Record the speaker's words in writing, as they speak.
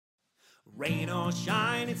Rain or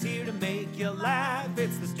shine, it's here to make you laugh.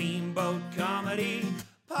 It's the Steamboat Comedy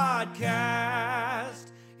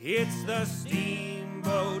Podcast. It's the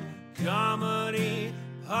Steamboat Comedy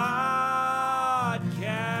Podcast.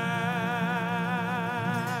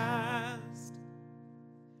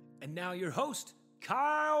 And now your host,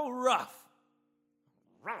 Kyle Ruff.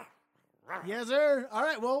 Yes, sir. All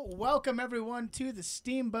right, well, welcome everyone to the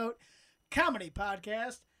Steamboat Comedy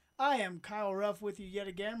Podcast. I am Kyle Ruff with you yet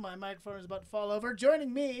again. My microphone is about to fall over.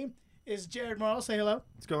 Joining me is Jared Morrell. Say hello.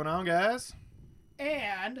 What's going on, guys?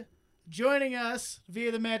 And joining us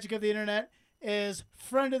via the magic of the internet is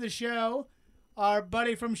friend of the show, our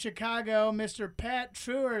buddy from Chicago, Mr. Pat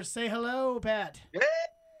Treuer. Say hello, Pat. Yeah.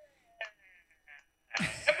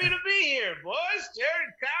 Happy to be here, boys. Jared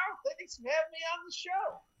and Kyle, thanks for having me on the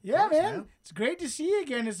show. Yeah, man. It's great to see you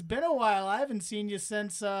again. It's been a while. I haven't seen you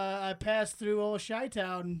since I passed through old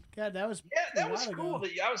Chi-Town. God, that was cool.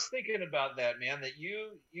 I was thinking about that, man, that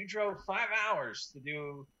you drove 5 hours to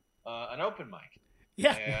do an open mic.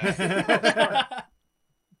 Yeah. I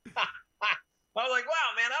was like,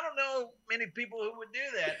 wow, man, I don't know many people who would do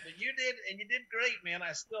that, but you did, and you did great, man.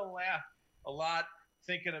 I still laugh a lot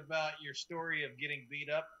thinking about your story of getting beat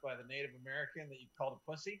up by the Native American that you called a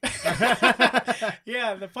pussy.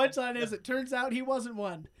 Yeah, the punchline is it turns out he wasn't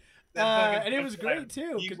one. And it was great,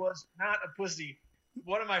 too. He was not a pussy.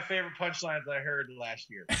 One of my favorite punchlines I heard last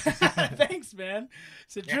year. Thanks, man.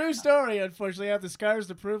 It's a true story, unfortunately. I have the scars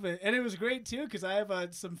to prove it. And it was great, too, because I have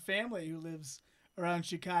some family who lives around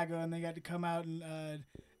Chicago, and they got to come out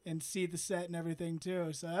and see the set and everything,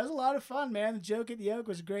 too. So that was a lot of fun, man. The Joke at the Oak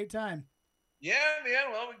was a great time. Yeah,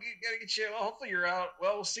 man. Well, we got to get you. Well, hopefully you're out.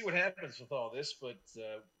 Well, we'll see what happens with all this. But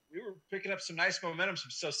we were picking up some nice momentum.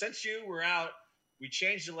 So since you were out, we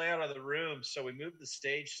changed the layout of the room. So we moved the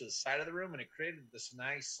stage to the side of the room, and it created this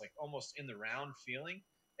nice, like almost in the round feeling.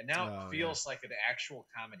 And now it feels like an actual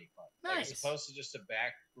comedy club. Nice. Like, as opposed to just a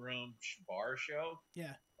back room bar show.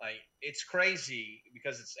 Yeah. Like, it's crazy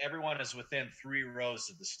because everyone is within 3 rows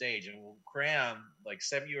of the stage, and we'll cram like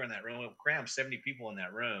 70 in that room. We'll cram 70 people in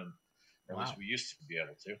that room. At least we used to be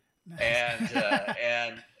able to. Nice.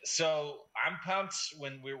 And so I'm pumped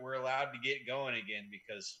when we're allowed to get going again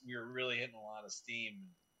because we were really hitting a lot of steam.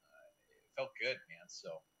 It felt good, man. So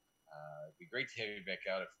it'd be great to have you back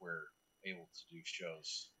out if we're able to do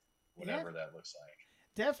shows, whatever that looks like.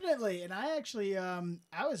 Definitely. And I actually, I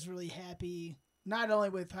was really happy not only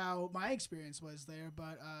with how my experience was there,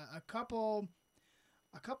 but a couple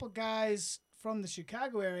guys from the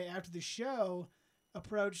Chicago area after the show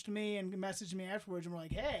approached me and messaged me afterwards and were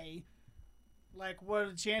like, hey, like, what are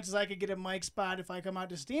the chances I could get a mic spot if I come out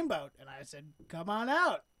to Steamboat? And I said, come on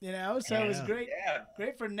out, so it was great. Yeah.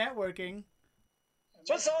 Great for networking. That's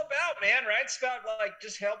what it's all about, man, right? It's about like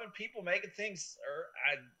just helping people, making things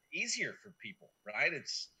easier for people, right? I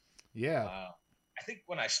think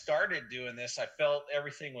when I started doing this, I felt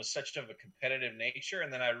everything was such of a competitive nature,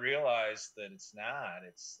 and then I realized that it's not.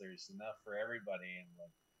 There's enough for everybody, and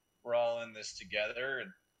like, we're all in this together.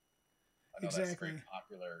 And I know that's a very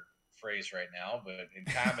popular phrase right now, but in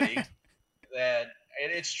comedy,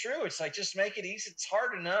 it's true. It's like, just make it easy. It's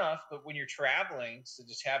hard enough, but when you're traveling, to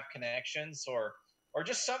just have connections or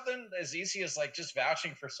just something as easy as like just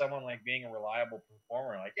vouching for someone, like being a reliable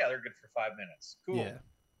performer. Like, yeah, they're good for 5 minutes. Cool. Yeah.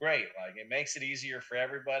 Great. Like, it makes it easier for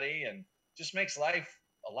everybody and just makes life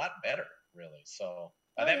a lot better, really. So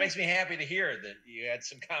that makes me happy to hear that you had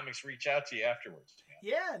some comics reach out to you afterwards.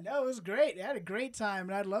 Yeah, no, it was great. I had a great time,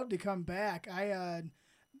 and I'd love to come back. I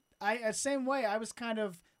same way. I was kind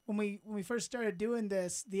of, when we first started doing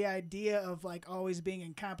this, the idea of like always being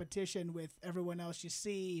in competition with everyone else you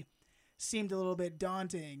see seemed a little bit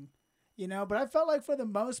daunting, But I felt like for the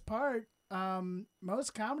most part,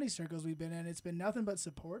 most comedy circles we've been in, it's been nothing but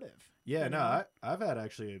supportive. Yeah, no, I've had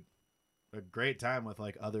actually a great time with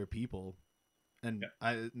like other people. And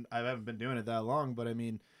I haven't been doing it that long, but I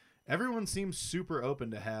mean, everyone seems super open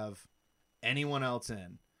to have anyone else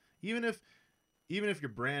in, even if you're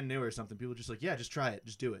brand new or something. People are just like, yeah, just try it,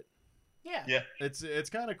 just do it. Yeah. It's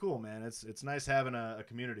kind of cool, man. It's nice having a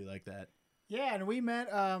community like that. Yeah, and we met.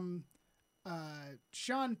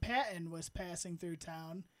 Sean Patton was passing through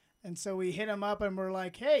town, and so we hit him up and we're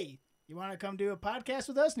like, hey, you want to come do a podcast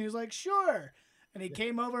with us? And he was like, sure. And he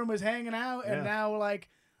came over and was hanging out, and now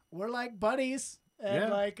we're like buddies,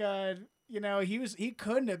 and he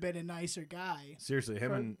couldn't have been a nicer guy. Seriously,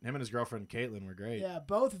 him and his girlfriend Caitlin were great. Yeah,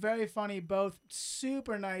 both very funny, both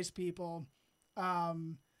super nice people.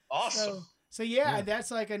 Awesome. So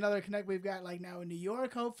that's like another connect we've got like now in New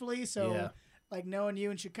York, hopefully. So like knowing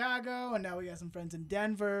you in Chicago, and now we got some friends in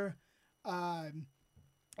Denver.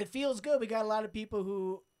 It feels good. We got a lot of people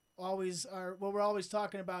who always are. Well, we're always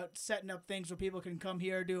talking about setting up things where people can come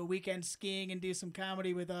here, do a weekend skiing, and do some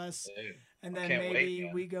comedy with us, and then maybe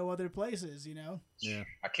we go other places. Yeah,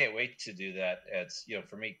 I can't wait to do that. It's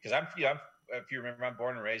for me because I'm if you remember, I'm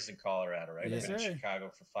born and raised in Colorado, right? Yes, I've been in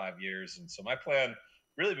Chicago for 5 years, and so my plan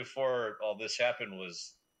really before all this happened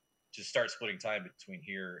was to start splitting time between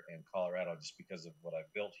here and Colorado, just because of what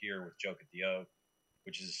I've built here with Joke at the O,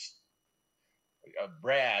 which is a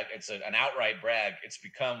brag. It's an outright brag. It's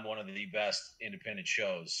become one of the best independent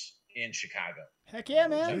shows in Chicago. Heck yeah,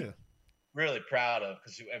 man! Really proud of,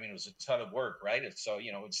 because it was a ton of work, right? And so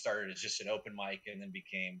it started as just an open mic, and then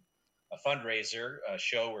became a fundraiser, a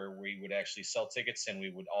show where we would actually sell tickets, and we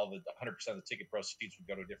would 100% of the ticket proceeds would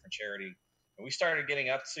go to a different charity. And we started getting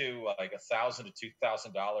up to like $1,000 to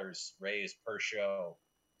 $2,000 raised per show.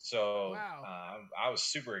 So wow. I was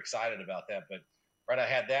super excited about that. But I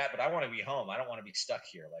had that, but I want to be home. I don't want to be stuck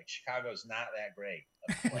here. Like Chicago's not that great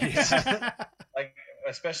of a place. Like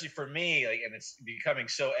especially for me, and it's becoming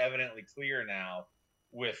so evidently clear now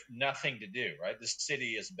with nothing to do. Right, this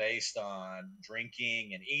city is based on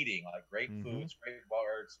drinking and eating, like great foods, great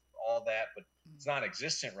bars, all that, but it's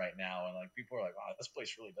non-existent right now. And like people are like, wow, this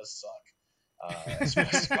place really does suck.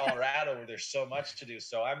 Especially Colorado, where there's so much to do.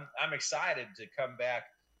 So I'm excited to come back.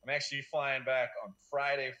 I'm actually flying back on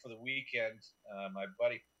Friday for the weekend. I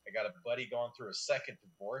got a buddy going through a second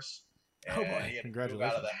divorce. And he had to move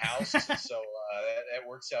out of the house. So that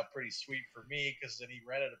works out pretty sweet for me, because then he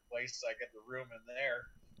rented a place. So I got the room in there.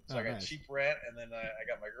 So I got cheap rent. And then I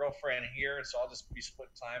got my girlfriend here. So I'll just be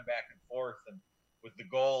splitting time back and forth. And with the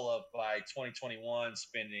goal of by 2021,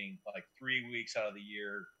 spending like 3 weeks out of the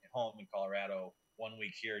year home in Colorado, 1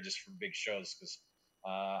 week here just for big shows. Because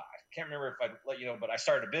I can't remember if I'd let you know, but I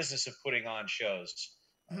started a business of putting on shows,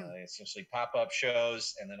 essentially pop-up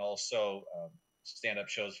shows, and then also stand-up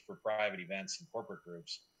shows for private events and corporate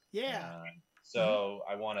groups. So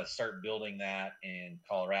I want to start building that in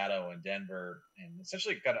Colorado and Denver, and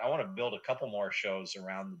essentially I want to build a couple more shows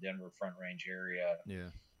around the Denver Front Range area.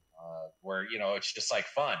 Where it's just like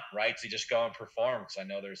fun, right? To just go and perform, because I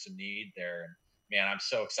know there's a need there. And man, I'm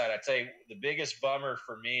so excited. I tell you, the biggest bummer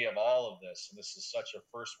for me of all of this, and this is such a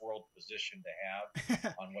first world position to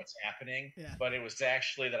have on what's happening, but it was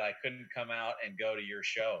actually that I couldn't come out and go to your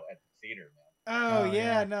show at the theater,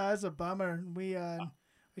 man. No, that's a bummer. We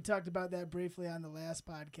talked about that briefly on the last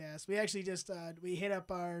podcast. We actually just we hit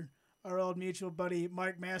up our old mutual buddy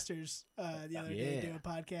Mark Masters the other day to do a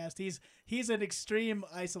podcast. He's in extreme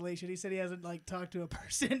isolation. He said he hasn't talked to a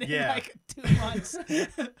person in 2 months.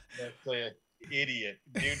 That's an idiot.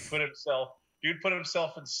 Dude put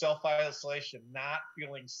himself in self-isolation, not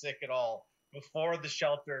feeling sick at all before the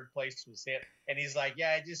shelter in place was hit. And he's like,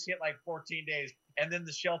 yeah, I just hit like 14 days. And then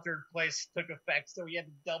the shelter in place took effect, so he had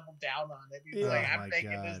to double down on it. He's like, I'm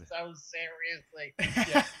taking this so seriously.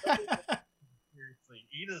 Seriously,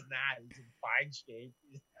 he does not. He's in fine shape.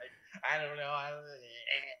 He's like, I don't know.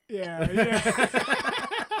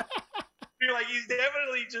 You're like, he's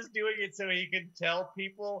definitely just doing it so he can tell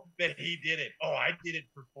people that he did it. Oh, I did it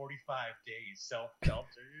for 45 days,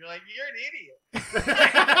 self-shelter. You're like, you're an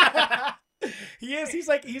idiot. He is.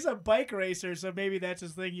 He's a bike racer, so maybe that's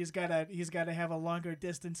his thing. He's gotta have a longer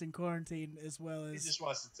distance in quarantine as well as. He just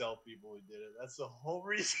wants to tell people he did it. That's the whole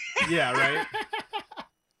reason. Yeah, right.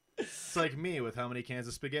 It's like me with how many cans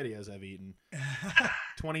of SpaghettiOs I've eaten.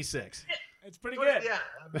 26. It's pretty good. Yeah,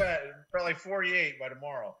 I bet. Probably 48 by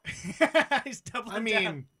tomorrow. He's doubling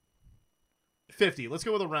down. 50. Let's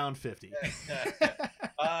go with around 50.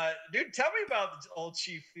 Dude, tell me about the old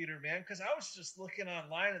Chief Theater, man, because I was just looking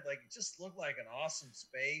online and it just looked like an awesome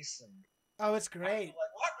space. And oh, it's great.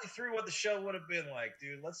 Walk me through what the show would have been like,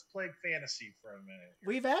 dude. Let's play fantasy for a minute.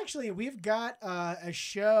 We've got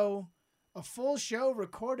a full show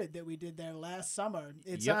recorded that we did there last summer.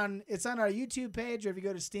 It's on our YouTube page, or if you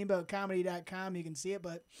go to steamboatcomedy.com, you can see it.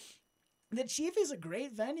 But the Chief is a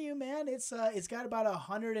great venue, man. It's got about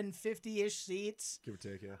 150-ish seats, give or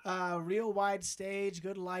take, yeah. Real wide stage,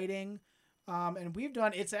 good lighting, and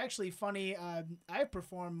it's actually funny. I've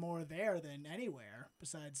performed more there than anywhere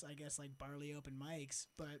besides, I guess, like Barley open mics.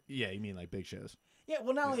 But yeah, you mean like big shows? Yeah,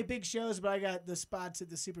 well, not only big shows, but I got the spots at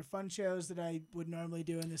the super fun shows that I would normally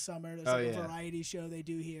do in the summer. There's a variety show they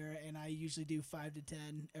do here, and I usually do 5 to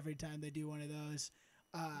 10 every time they do one of those.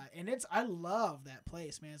 And I love that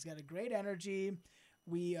place, man. It's got a great energy.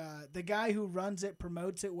 The guy who runs it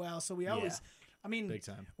promotes it well, so we always, big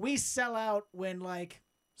time. We sell out when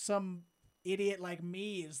some idiot like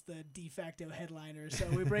me is the de facto headliner. So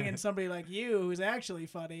we bring in somebody like you who's actually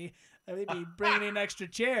funny. Maybe bringing in extra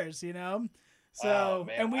chairs, So,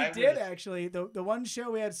 and we did actually. The one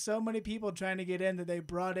show, we had so many people trying to get in that they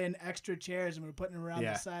brought in extra chairs and we were putting them around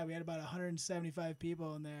the side. We had about 175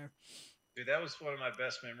 people in there. Dude, that was one of my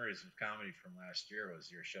best memories of comedy from last year was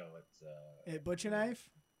your show at Butcher Knife.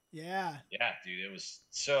 Yeah. Yeah, dude, it was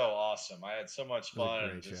so awesome. I had so much fun.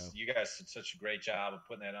 And you guys did such a great job of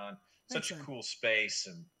putting that on. Such a cool space,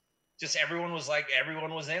 and just everyone was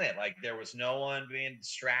in it. Like there was no one being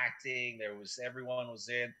distracting. Everyone was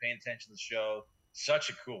in, paying attention to the show. Such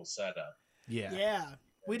a cool setup. Yeah. Yeah.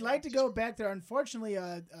 We'd like to go back there. Unfortunately,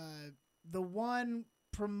 the one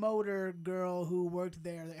promoter girl who worked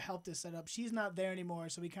there that helped us set up, she's not there anymore,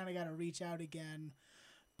 so we kind of got to reach out again.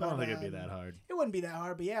 But, I don't think it'd be that hard. It wouldn't be that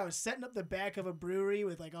hard, but yeah, I was setting up the back of a brewery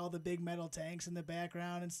with like all the big metal tanks in the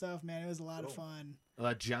background and stuff. Man, it was a lot of fun.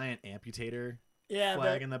 A giant amputator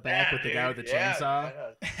flag in the back with the guy with the chainsaw.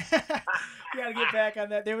 You got to get back on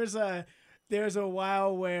that. There was a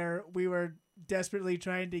while where we were desperately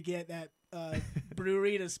trying to get that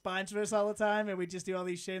brewery to sponsor us all the time, and we just do all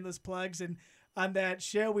these shameless plugs. And on that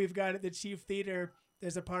show we've got at the Chief Theater,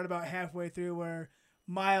 there's a part about halfway through where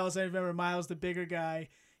Miles, I remember Miles, the bigger guy,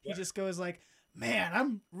 he just goes like, "Man,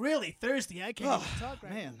 I'm really thirsty. I can't even talk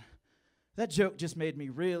right now." That joke just made me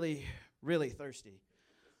really, really thirsty.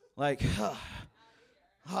 Like,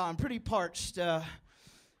 I'm pretty parched. And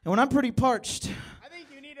when I'm pretty parched, I think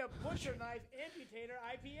you need a Butcher Knife Amputator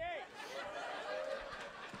IPA.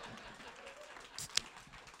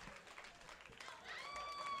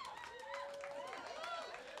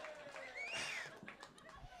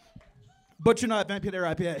 Butcher Knife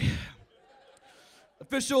Amputator IPA.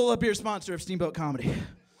 Official beer sponsor of Steamboat Comedy.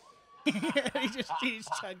 he just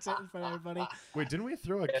chugs it in front of everybody. Wait, didn't we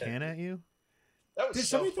throw a can at you? That was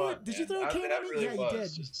so fun. Did you throw a can at me? Really yeah, you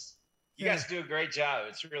did. You guys do a great job.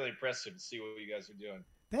 It's really impressive to see what you guys are doing.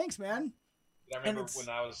 Thanks, man. I remember when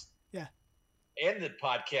I was in the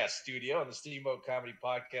podcast studio, in the Steamboat Comedy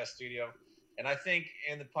podcast studio, and I think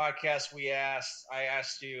in the podcast I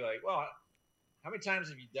asked you, like, well, how many times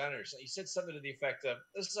have you done it? Or something? You said something to the effect of,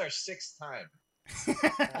 "This is our 6th time."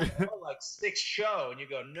 Like 6th show, and you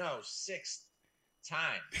go, "No, 6th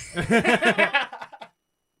time."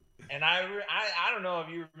 And I don't know if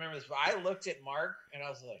you remember this, but I looked at Mark and I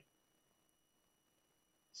was like,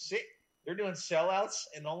 "See, they're doing sellouts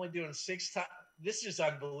and only doing 6 times. This is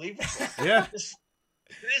unbelievable." Yeah, this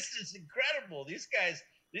is incredible. These guys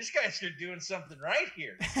are doing something right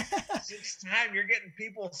here. 6th time, you're getting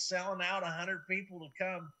people selling out 100 people to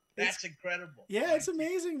come. That's incredible. Yeah, it's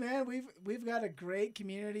amazing, man. We've got a great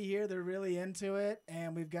community here. They're really into it,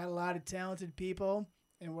 and we've got a lot of talented people,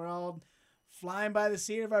 and we're all flying by the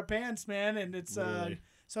seat of our pants, man. And it's really?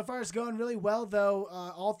 So far it's going really well, though.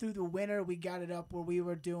 All through the winter, we got it up where we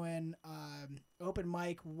were doing open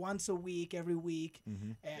mic once a week, every week,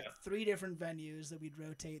 at 3 different venues that we'd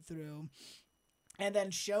rotate through. And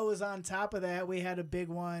then shows on top of that. We had a big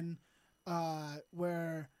one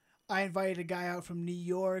where I invited a guy out from New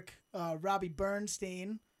York, Robbie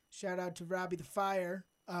Bernstein. Shout out to Robbie the Fire.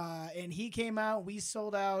 And he came out. We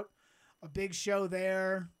sold out a big show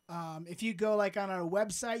there. If you go like on our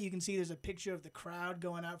website, you can see there's a picture of the crowd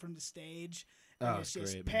going out from the stage. And it's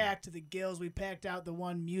just great, packed to the gills. We packed out the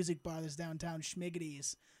one music bar that's downtown,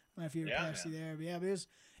 Schmiggity's. I don't know if you ever passed through there. But yeah,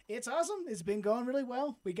 it's awesome. It's been going really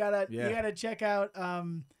well. You gotta check out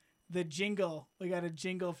the jingle. We got a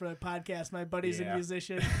jingle for a podcast. My buddy's a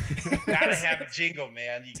musician. Gotta have a jingle,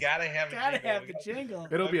 man. You gotta have the jingle.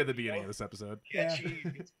 It'll be at the beginning of this episode. Get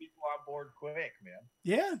people on board quick, man.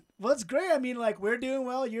 Yeah. Well, it's great. I mean, like, we're doing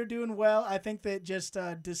well. You're doing well. I think that just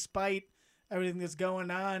despite everything that's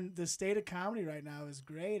going on, the state of comedy right now is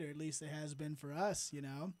great, or at least it has been for us, you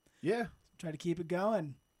know? Yeah. Try to keep it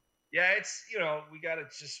going. Yeah, it's,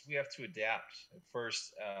 we have to adapt. At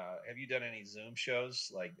first, have you done any Zoom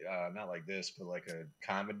shows? Like, not like this, but like a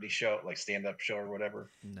comedy show, like stand-up show or whatever?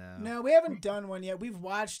 No, we haven't done one yet. We've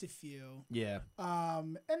watched a few. Yeah.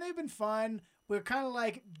 And they've been fun. We're kind of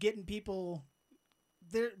like getting people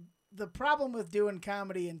there. The problem with doing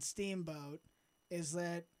comedy in Steamboat is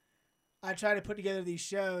that I try to put together these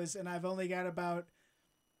shows and I've only got about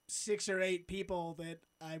 6 or 8 people that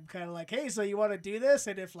I'm kind of like, "Hey, so you want to do this?"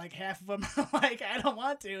 And if like half of them are like, "I don't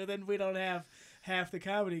want to," then we don't have half the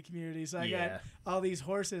comedy community. So I got all these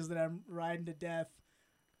horses that I'm riding to death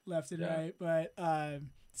left and right. But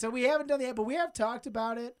so we haven't done that yet, but we have talked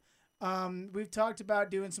about it. We've talked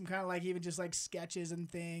about doing some kind of like even just like sketches and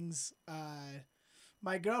things.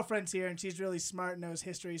 My girlfriend's here and she's really smart and knows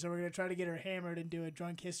history, so we're gonna try to get her hammered and do a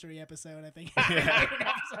drunk history episode, I think.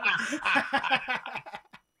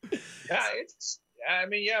 Yeah, I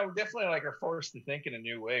mean, yeah, we definitely like are forced to think in a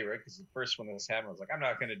new way, right? Because the first one this happened, I was like, I'm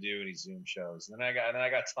not going to do any Zoom shows. And then I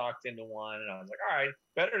got talked into one, and I was like, all right,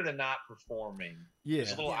 better than not performing. Yeah,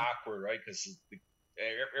 it's a little awkward, right? Because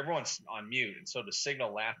everyone's on mute, and so to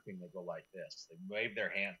signal laughing, they go like this. They wave their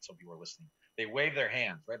hands. So people are listening. They wave their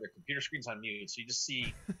hands, right? Their computer screen's on mute, so you just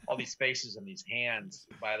see all these faces and these hands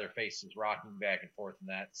by their faces rocking back and forth, and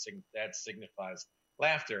that signifies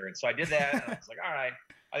laughter. And so I did that, and I was like, all right,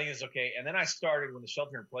 I think it's okay. And then I started, when the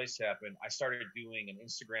shelter in place happened, I started doing an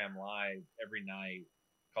Instagram live every night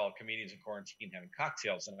called Comedians in Quarantine Having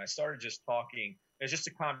Cocktails. And I started just talking. It was just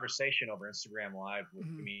a conversation over Instagram live with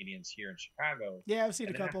comedians here in Chicago. Yeah, I've seen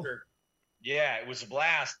a couple. Yeah, it was a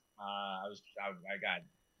blast. I got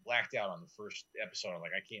blacked out on the first episode. I'm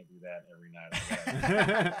like, I can't do that every night.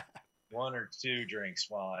 I got one or two drinks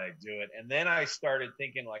while I do it. And then I started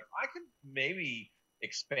thinking, like, I could maybe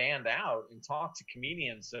expand out and talk to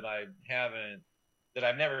comedians that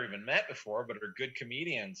I've never even met before, but are good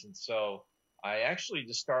comedians. And so I actually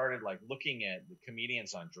just started like looking at the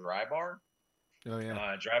comedians on Dry Bar. Oh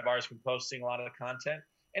yeah. Dry Bar's been posting a lot of the content,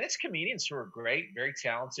 and it's comedians who are great, very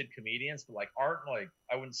talented comedians, but like aren't like,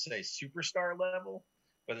 I wouldn't say superstar level,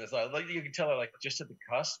 but it's like you can tell they're like just at the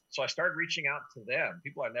cusp. So I started reaching out to them,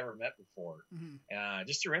 people I've never met before,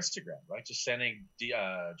 just through Instagram, right? Just sending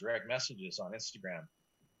direct messages on Instagram,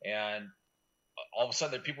 and all of a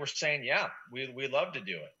sudden people were saying, yeah, we'd love to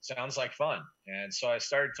do it. Sounds like fun. And so I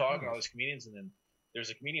started talking to all these comedians, and then there's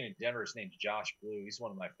a comedian in Denver. His name's Josh Blue. He's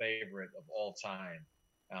one of my favorite of all time.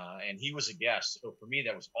 And he was a guest. So for me,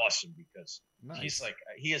 that was awesome because he's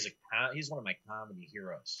one of my comedy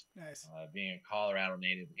heroes. Nice. Being a Colorado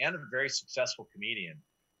native and a very successful comedian.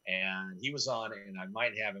 And he was on, and I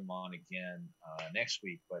might have him on again next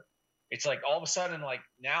week. But it's like all of a sudden, like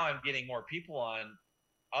now I'm getting more people on.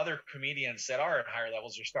 Other comedians that are at higher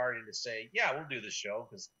levels are starting to say, yeah, we'll do this show,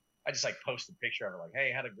 because I just like post a picture of it, like, hey,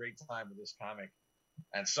 I had a great time with this comic.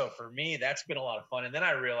 And so for me, that's been a lot of fun. And then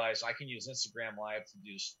I realized I can use Instagram Live to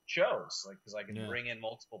do shows, like, because I can bring in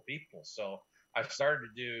multiple people. So I've started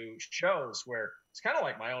to do shows where it's kind of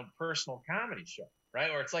like my own personal comedy show, right?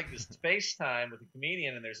 Where it's like this FaceTime with a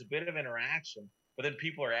comedian, and there's a bit of interaction, but then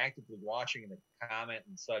people are actively watching and they comment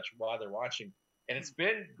and such while they're watching. And it's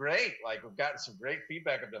been great. Like, we've gotten some great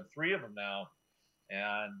feedback. I've done 3 of them now.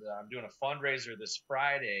 And I'm doing a fundraiser this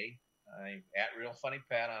Friday at Real Funny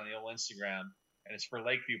Pat on the old Instagram. And it's for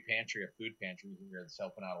Lakeview Pantry, a food pantry here that's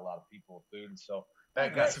helping out a lot of people with food. And so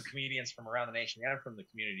I've got some comedians from around the nation and from the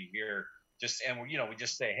community here. We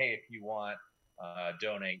just say, hey, if you want,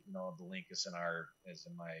 donate, the link is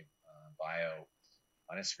in my bio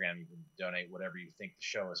on Instagram. You can donate whatever you think the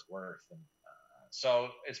show is worth. And so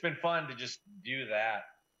it's been fun to just do that.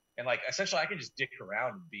 And like, essentially I can just dick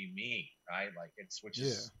around and be me, right? Like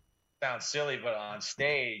sounds silly, but on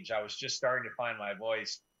stage, I was just starting to find my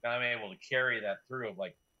voice. And I'm able to carry that through of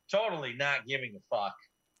like totally not giving a fuck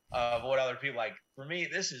of what other people like. For me,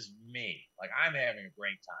 this is me. Like, I'm having a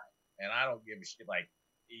great time and I don't give a shit. Like,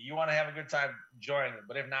 you want to have a good time, join it.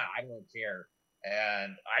 But if not, I don't care.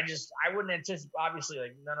 And I wouldn't anticipate, obviously,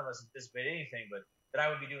 like none of us anticipate anything, but that I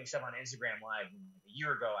would be doing stuff on Instagram Live. And a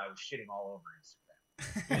year ago, I was shitting all over Instagram.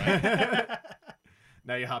 Right?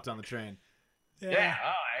 Now you hopped on the train. Yeah,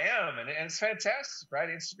 I am, and it's fantastic, right?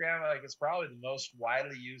 Instagram, like, it's probably the most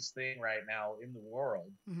widely used thing right now in the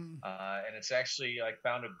world, and it's actually like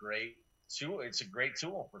found a great tool. It's a great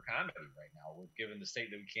tool for comedy right now, given the state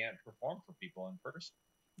that we can't perform for people in person.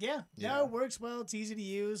 Yeah, no, it works well. It's easy to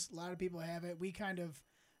use. A lot of people have it. We kind of,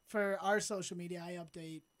 for our social media, I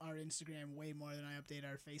update our Instagram way more than I update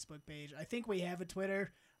our Facebook page. I think we have a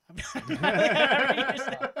Twitter.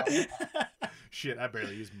 Shit, I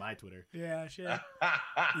barely use my Twitter. Yeah, shit.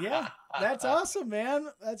 Yeah, that's awesome, man.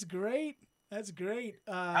 That's great. That's great.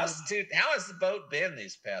 How has the boat been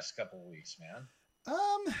these past couple of weeks, man?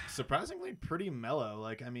 Surprisingly pretty mellow.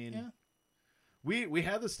 Like, I mean, we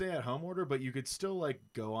had the stay-at-home order, but you could still like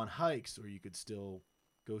go on hikes, or you could still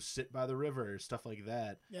go sit by the river, stuff like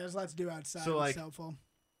that. Yeah, there's lots to do outside. So like, helpful.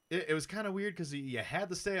 It was kind of weird because you had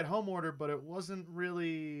the stay-at-home order, but it wasn't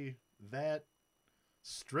really that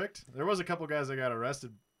strict. There was a couple guys that got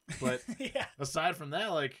arrested, but aside from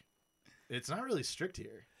that, like, it's not really strict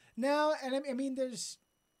here. No, and I mean, there's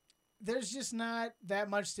just not that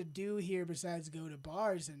much to do here besides go to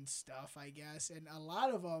bars and stuff, I guess. And a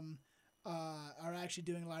lot of them are actually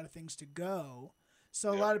doing a lot of things to go.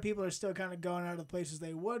 So a lot of people are still kind of going out of the places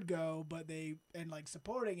they would go, and like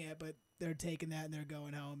supporting it, but they're taking that and they're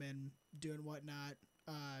going home and doing whatnot.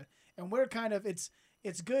 And we're kind of, it's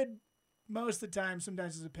good most of the time.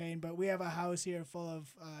 Sometimes it's a pain, but we have a house here full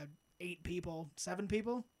of 7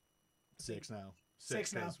 people. 6 now.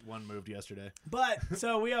 6 now. One moved yesterday. But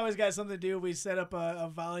so we always got something to do. We set up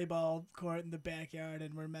a volleyball court in the backyard,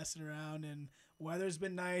 and we're messing around. And weather's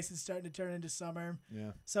been nice. It's starting to turn into summer.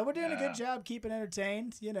 Yeah. So we're doing a good job keeping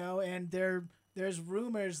entertained, And there's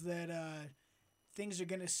rumors that things are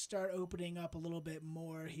going to start opening up a little bit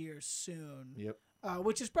more here soon. Yep.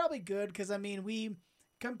 Which is probably good because we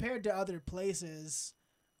compared to other places,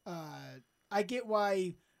 I get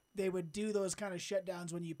why they would do those kind of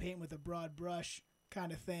shutdowns when you paint with a broad brush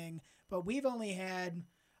kind of thing. But we've only had,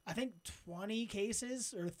 I think, 20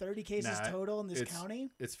 cases or 30 cases total in this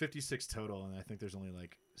county. It's 56 total, and I think there's only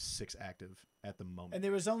like 6 active at the moment. And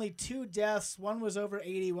there was only 2 deaths. One was over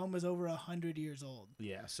 80. One was over 100 years old.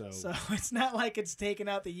 Yeah, so it's not like it's taken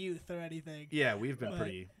out the youth or anything. Yeah, we've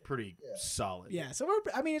been pretty solid. Yeah, so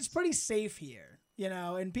it's pretty safe here,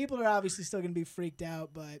 and people are obviously still going to be freaked out,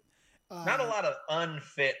 but not a lot of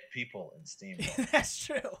unfit people in Steamboat. That's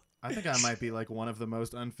true. I think I might be like one of the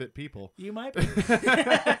most unfit people. You might be.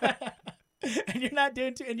 And you're not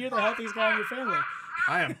doing too, and you're the healthiest guy in your family.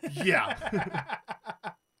 I am. Yeah.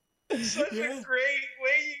 Such a great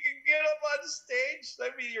way you can get up on stage.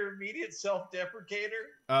 That'd be your immediate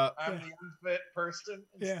self-deprecator. I'm the unfit person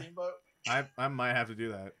in Steamboat. I might have to do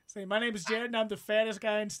that. Say, my name is Jared, and I'm the fattest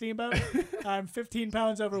guy in Steamboat. I'm 15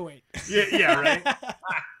 pounds overweight. Yeah, right.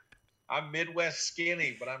 I'm Midwest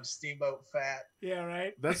skinny, but I'm Steamboat fat. Yeah,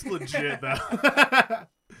 right. That's legit, though.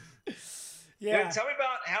 Yeah. Dude, tell me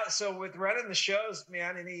about how. So with running the shows,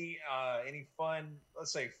 man, any fun,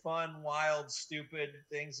 let's say fun, wild, stupid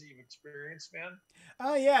things that you've experienced, man?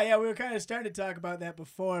 Oh yeah. We were kind of starting to talk about that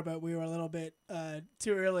before, but we were a little bit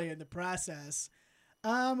too early in the process. We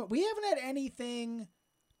haven't had anything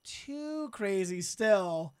too crazy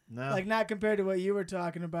still. No. Like not compared to what you were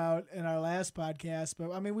talking about in our last podcast,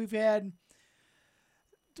 but I mean we've had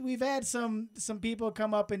some people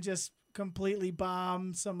come up and just completely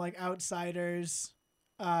bomb, some like outsiders.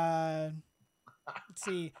 Let's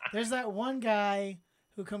see. There's that one guy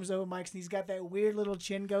who comes over mics and he's got that weird little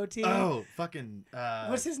chin goatee. Oh, fucking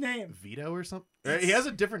what's his name? Vito or something? He has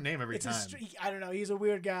a different name every time. I don't know. He's a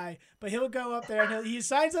weird guy, but he'll go up there and he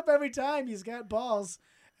signs up every time. He's got balls.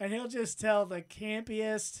 And he'll just tell the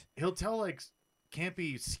campiest. He'll tell like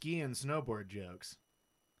campy ski and snowboard jokes.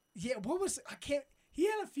 Yeah, he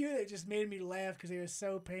had a few that just made me laugh because they were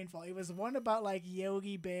so painful. It was one about like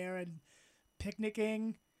Yogi Bear and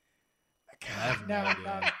picnicking. God, no,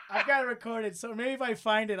 I've got it recorded, so maybe if I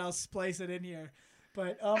find it, I'll splice it in here.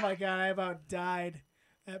 But oh my God, I about died.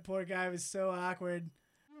 That poor guy was so awkward. A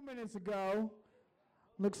few minutes ago,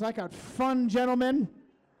 looks like a fun gentleman.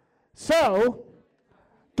 So.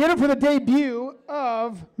 Get it for the debut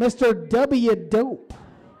of Mr. W. Dope.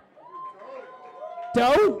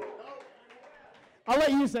 Dope? I'll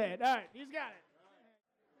let you say it. All right, he's got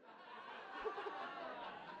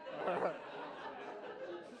it.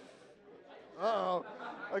 Uh-oh.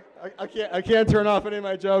 I can't turn off any of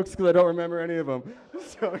my jokes because I don't remember any of them.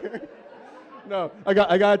 So, no, I got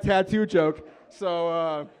a tattoo joke.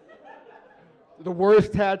 So the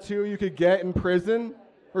worst tattoo you could get in prison,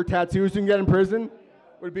 or tattoos you can get in prison,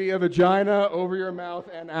 would be a vagina over your mouth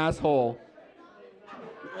and asshole.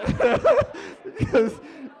 Because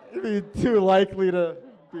it'd be too likely to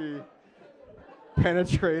be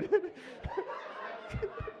penetrated.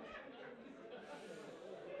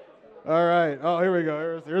 All right. Oh, here we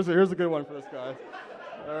go. Here's a good one for this guy.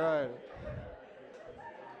 All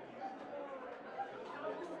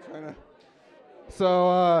right.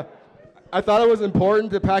 So I thought it was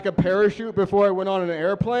important to pack a parachute before I went on an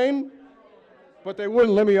airplane. But they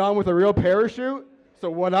wouldn't let me on with a real parachute. So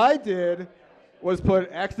what I did was put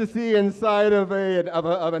ecstasy inside of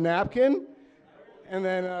a napkin, and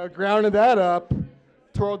then grounded that up,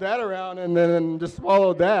 twirled that around, and then just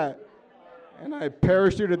swallowed that. And I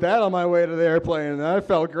parachuted that on my way to the airplane, and I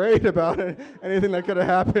felt great about it. Anything that could have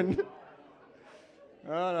happened.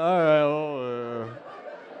 All right.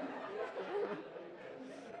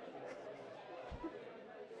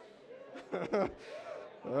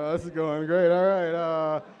 This is going great. All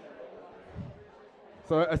right.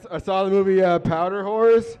 So I saw the movie Powder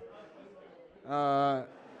Horse. I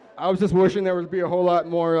was just wishing there would be a whole lot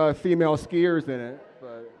more female skiers in it,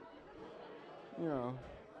 but you know.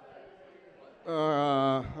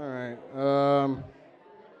 All right.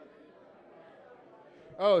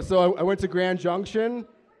 So I went to Grand Junction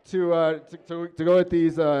to go at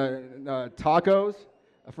these tacos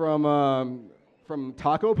from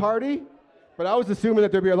Taco Party. But I was assuming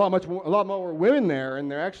that there'd be a lot more women there,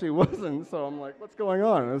 and there actually wasn't. So I'm like, what's going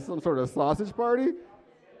on? Is this some sort of sausage party?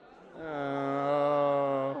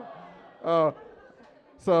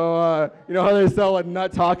 So, you know how they sell like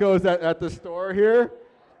nut tacos at the store here?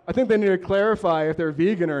 I think they need to clarify if they're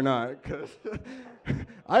vegan or not, because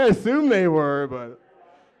I assume they were, but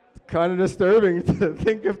it's kind of disturbing to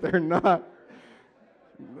think if they're not.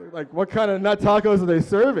 Like, what kind of nut tacos are they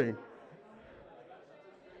serving?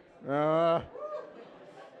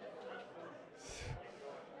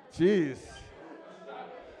 Jeez.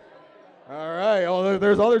 All right. Oh,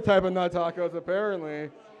 there's other type of nut tacos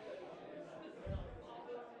apparently.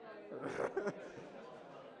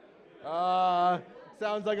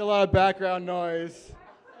 Sounds like a lot of background noise.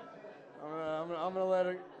 I'm gonna let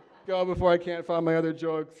it go before I can't find my other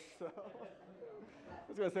jokes. So. I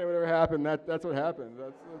was gonna say whatever happened. That's what happened.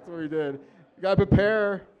 That's what we did. You gotta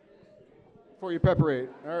prepare before you preparate.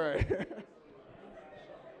 All right. Hey,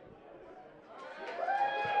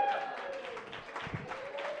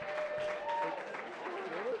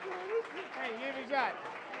 give me a shot.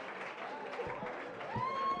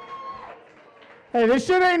 Hey, this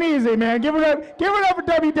shit ain't easy, man. Give it up for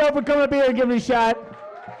W Dope for coming up here and giving me a shot.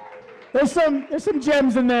 There's some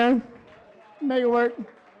gems in there. Make it work.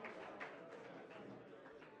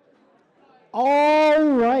 All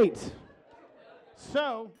right.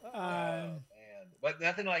 So, man. But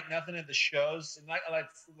nothing at the shows. And like,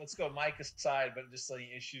 let's go Mike aside, but just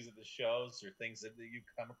any issues at the shows or things that you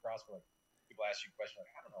come across where like people ask you questions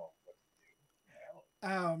like, I don't know what to do.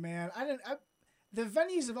 oh man, the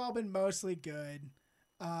venues have all been mostly good.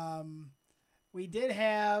 We did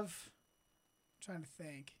have, I'm trying to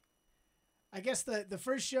think. I guess the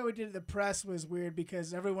first show we did at the press was weird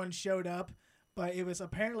because everyone showed up, but it was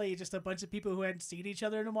apparently just a bunch of people who hadn't seen each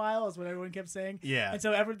other in a while, is what everyone kept saying. Yeah. And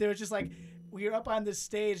so there was just like, we were up on this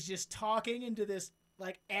stage just talking into this,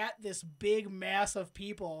 like at this big mass of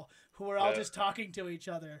people who were all just talking to each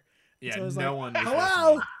other. Yeah, so it was no like, one was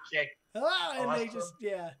hello! listening. Hello! And they just,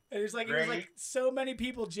 and it was like so many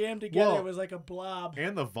people jammed together. Well, it was like a blob.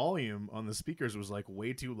 And the volume on the speakers was like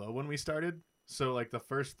way too low when we started. So like the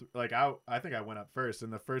first, like I think I went up first,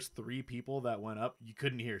 and the first 3 people that went up, you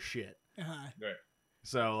couldn't hear shit. Uh-huh. Right.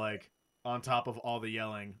 So like on top of all the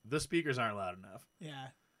yelling, the speakers aren't loud enough. Yeah.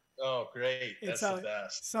 Oh, great. That's the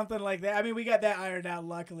best. Something like that. I mean, we got that ironed out,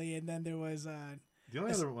 luckily, and then there was... the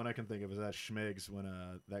only other one I can think of is that Schmigs when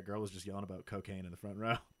that girl was just yelling about cocaine in the front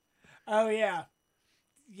row. Oh, yeah.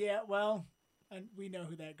 Yeah, well, we know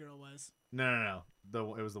who that girl was. No.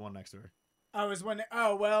 It was the one next to her. Oh, it was one...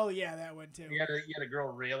 Oh, well, yeah, that one, too. You had a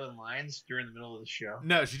girl railing lines during the middle of the show?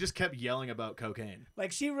 No, she just kept yelling about cocaine.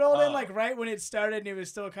 Like, she rolled in, like, right when it started, and it was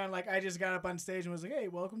still kind of like, I just got up on stage and was like, hey,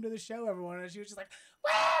 welcome to the show, everyone. And she was just like,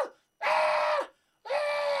 woo! Ah!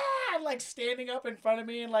 Ah! And, like, standing up in front of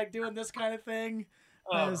me and, like, doing this kind of thing.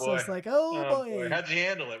 Oh, and boy. Just like, oh boy. How'd you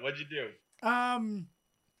handle it? What'd you do?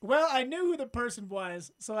 Well, I knew who the person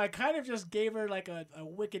was, so I kind of just gave her, like, a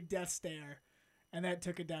wicked death stare, and that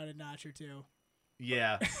took it down a notch or two.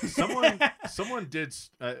 Yeah. Someone did...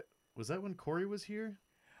 was that when Corey was here?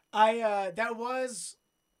 That was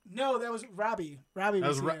Robbie. Robbie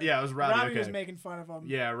was here. Yeah, it was Robbie. Robbie was making fun of him.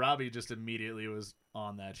 Yeah, Robbie just immediately was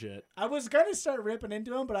on that shit. I was gonna start ripping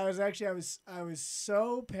into him, but I was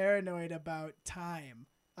so paranoid about time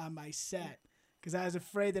on my set because I was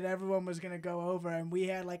afraid that everyone was gonna go over, and we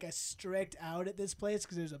had like a strict out at this place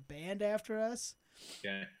because there's a band after us.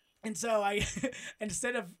 Okay. And so I,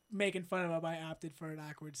 instead of making fun of him, I opted for an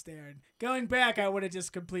awkward stare. And going back, I would have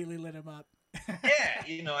just completely lit him up.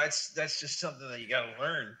 Yeah, that's just something that you got to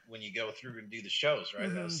learn when you go through and do the shows, right?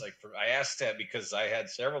 Mm-hmm. That was like I asked that because I had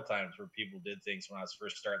several times where people did things when I was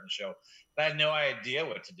first starting the show, but I had no idea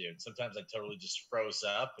what to do. And sometimes I totally just froze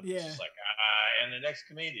up and was just like, and the next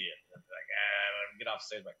comedian, and like, I'm get off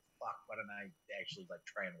stage, like, fuck, why didn't I actually like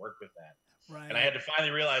try and work with that? Right. And I had to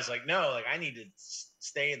finally realize, like, no, like I need to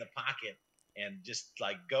stay in the pocket and just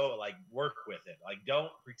like go, like work with it. Like,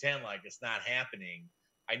 don't pretend like it's not happening.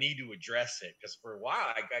 I need to address it because for a while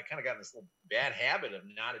I kind of got in this little bad habit of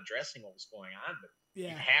not addressing what was going on. But you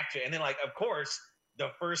have to. And then, like, of course, the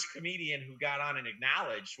first comedian who got on and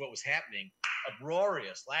acknowledged what was happening,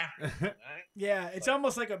 uproarious laughter. Right? Yeah, it's like,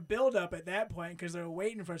 almost like a build-up at that point because they're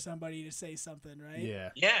waiting for somebody to say something, right? Yeah.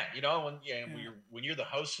 Yeah, when you're the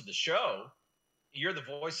host of the show, you're the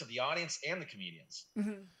voice of the audience and the comedians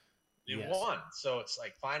in one. So it's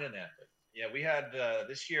like finding that. But yeah, we had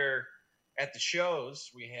this year at the shows,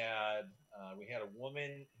 we had a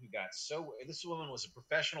woman who got this woman was a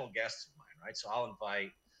professional guest of mine, right? So I'll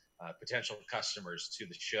invite potential customers to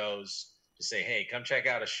the shows to say, hey, come check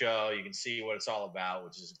out a show. You can see what it's all about,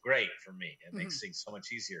 which is great for me. It makes things so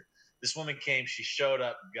much easier. This woman came, she showed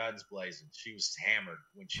up guns blazing. She was hammered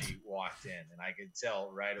when she walked in, and I could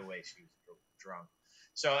tell right away she was drunk.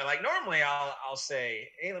 So like normally I'll say,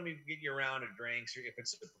 hey, let me get you a round of drinks, or if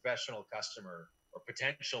it's a professional customer or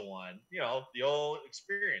potential one, the old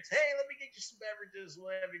experience. Hey, let me get you some beverages.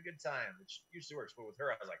 We'll have a good time, which usually works. But with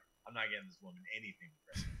her, I was like, I'm not getting this woman anything.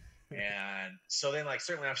 And so then, like,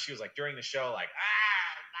 certainly after she was like during the show, like,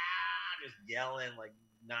 just yelling like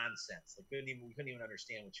nonsense. Like we couldn't even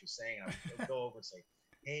understand what she was saying. I would go over and say,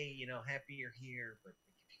 hey, happy you're here, but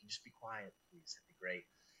if you can just be quiet, please, that'd be great.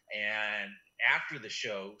 And after the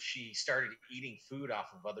show, she started eating food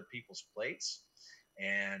off of other people's plates.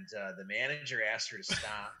 And the manager asked her to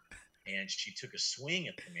stop, and she took a swing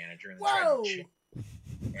at the manager and tried to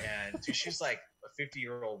and so she's like a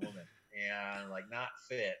 50-year-old woman and like not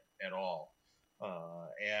fit at all.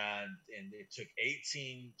 And it took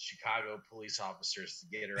 18 Chicago police officers to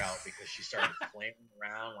get her out because she started flaming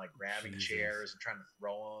around, like grabbing chairs and trying to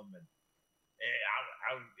throw them, and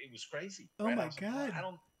it was crazy. Oh right? my God!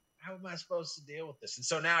 How am I supposed to deal with this? And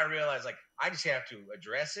so now I realize, like, I just have to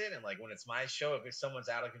address it. And like when it's my show, if someone's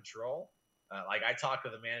out of control, like I talk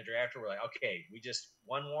to the manager after. We're like, okay, we just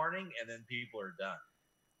one warning, and then people are done.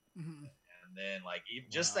 Mm-hmm. And then like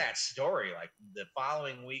just that story, like the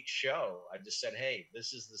following week's show, I just said, hey,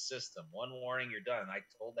 this is the system. One warning, you're done. I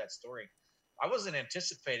told that story. I wasn't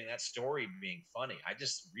anticipating that story being funny. I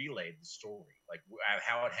just relayed the story, like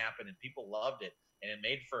how it happened, and people loved it, and it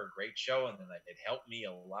made for a great show. And then it helped me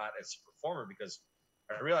a lot as a performer because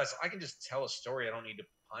I realized I can just tell a story. I don't need to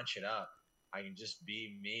punch it up. I can just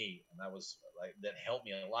be me, and that helped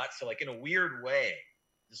me a lot. So like in a weird way,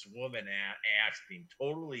 this woman asked being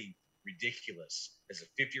totally ridiculous as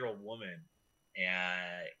a 50-year-old woman,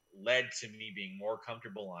 and led to me being more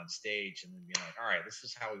comfortable on stage, and then being like, all right, this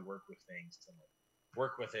is how we work with things, and like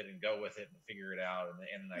work with it and go with it and figure it out,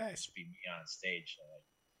 and like just be me on stage. So, like,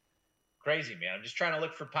 crazy, man. I'm just trying to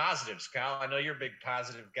look for positives, Kyle. I know you're a big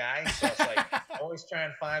positive guy, so it's like always trying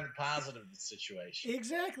to find the positive in the situation.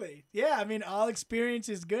 Exactly. Yeah, I mean, all experience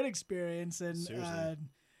is good experience,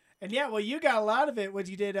 and yeah, well, you got a lot of it. What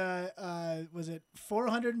you did, was it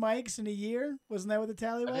 400 mics in a year? Wasn't that what the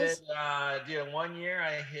tally was? I did 1 year.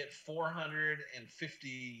 I hit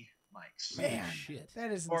 450 mics. Man, shit.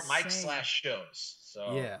 That is for insane. mics / shows.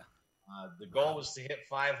 So yeah, the goal was to hit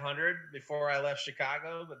 500 before I left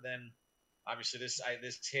Chicago, but then obviously this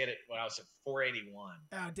hit it when I was at 481.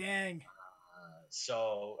 Oh, dang.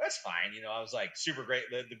 So that's fine. I was like super great.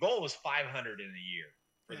 The goal was 500 in a year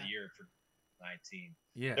for the year for 19.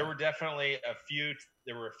 Yeah. There were definitely a few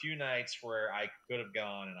nights where I could have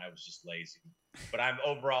gone and I was just lazy. But I'm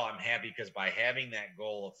happy because by having that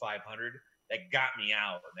goal of 500, that got me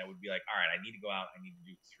out. And that would be like, all right, I need to go out. I need to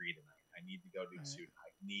do 3 tonight. I need to go do 2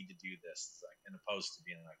 tonight. I need to do this. Like, in opposed to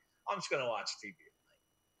being like, I'm just going to watch TV tonight.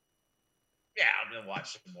 Yeah, I'm going to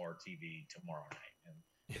watch some more TV tomorrow night. And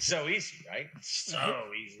it's so easy, right?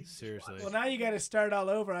 So easy. Seriously. Well, now you got to start all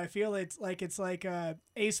over. I feel it's like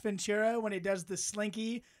Ace Ventura when he does the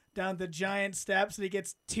slinky down the giant steps and he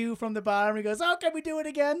gets 2 from the bottom. He goes, "Oh, can we do it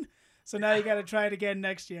again?" So now you got to try it again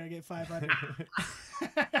next year. I get 500.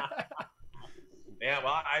 Yeah,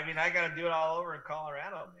 well, I mean, I got to do it all over in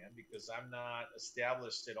Colorado, man, because I'm not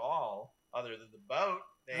established at all other than the boat.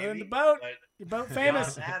 Other than the boat, but your boat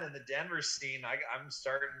famous. Beyond that, in the Denver scene, I'm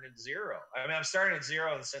starting at zero. I mean, I'm starting at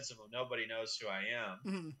zero in the sense of nobody knows who I am.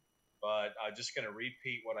 Mm-hmm. But I'm just going to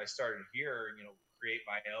repeat what I started here, create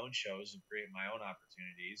my own shows and create my own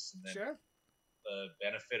opportunities. And then the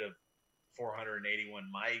benefit of 481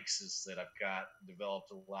 mics is that I've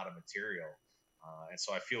developed a lot of material. And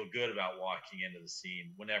so I feel good about walking into the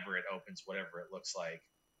scene whenever it opens, whatever it looks like,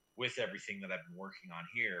 with everything that I've been working on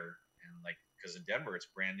here. And because in Denver, it's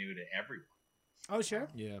brand new to everyone. Oh, sure.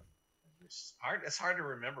 Yeah. It's hard to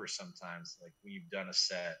remember sometimes, like when you've done a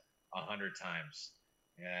set 100 times.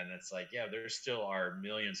 And it's like, yeah, there still are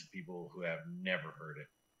millions of people who have never heard it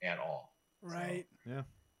at all. Right. So, yeah.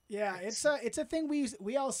 Yeah, it's a thing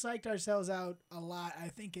we all psyched ourselves out a lot, I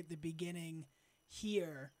think, at the beginning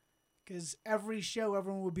here. Because every show,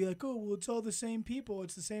 everyone would be like, oh, well, it's all the same people.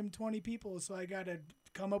 It's the same 20 people. So I got to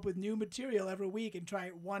come up with new material every week and try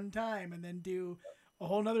it one time and then do a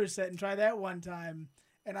whole nother set and try that one time.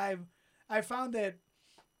 And I found that,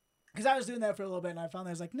 because I was doing that for a little bit, and I found that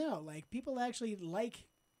I was like, no, like people actually like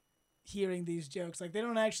hearing these jokes. Like they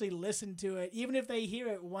don't actually listen to it. Even if they hear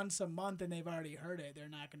it once a month and they've already heard it, they're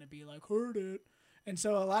not going to be like, heard it. And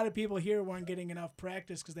so a lot of people here weren't getting enough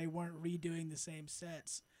practice because they weren't redoing the same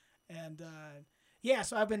sets. And,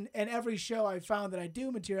 so I've been, in every show I found that I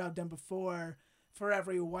do material I've done before. For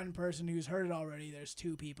every one person who's heard it already, there's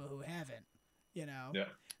 2 people who haven't, Yeah.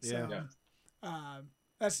 So, yeah.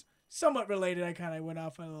 that's somewhat related. I kind of went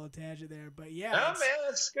off on a little tangent there, but yeah. No, man,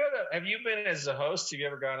 that's good. Have you been as a host? Have you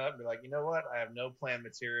ever gone up and be like, you know what? I have no planned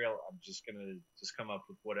material. I'm just gonna just come up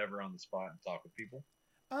with whatever on the spot and talk with people.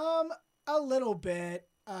 A little bit.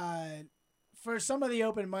 For some of the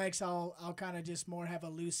open mics, I'll kind of just more have a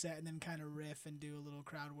loose set and then kind of riff and do a little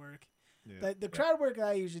crowd work. Yeah. The crowd work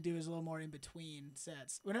I usually do is a little more in between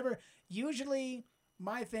sets. Usually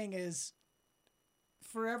my thing is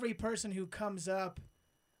for every person who comes up,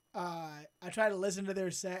 I try to listen to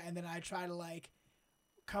their set and then I try to like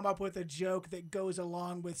come up with a joke that goes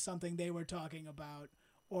along with something they were talking about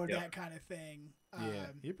or that kind of thing. Yeah,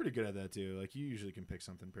 you're pretty good at that too. Like you usually can pick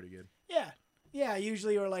something pretty good. Yeah,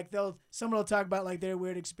 usually, or like someone will talk about like their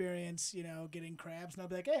weird experience, getting crabs, and I'll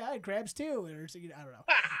be like, hey, I had crabs too, or I don't know.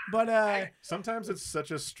 But sometimes it's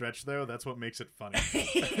such a stretch though. That's what makes it funny.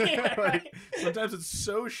 Yeah, right. Sometimes it's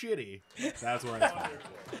so shitty. That's why it's funny.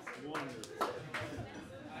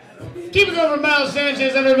 Keep it going for Miles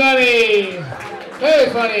Sanchez, everybody. Very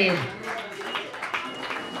funny.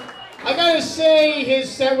 I gotta say, his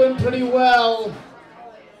set went pretty well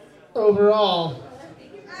overall.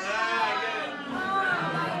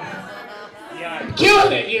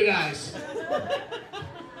 Killing it, you guys!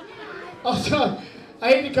 Also, I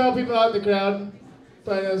hate to call people out in the crowd,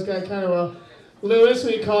 but I know this guy kind of well. Lewis, who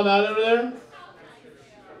you called out over there?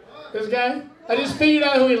 This guy? I just figured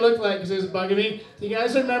out who he looked like because it was bugging me. Do you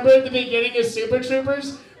guys remember at the beginning of Super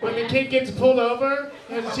Troopers when the kid gets pulled over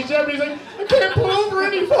and he's like, I can't pull over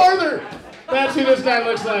any farther? That's who this guy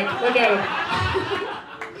looks like. Look at him.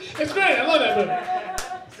 It's great. I love that movie.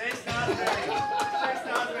 Say Snosberry.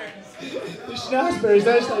 The Schnauzberries,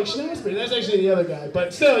 that's like Schnauzberry. That's actually the other guy,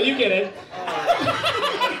 but still, you get it.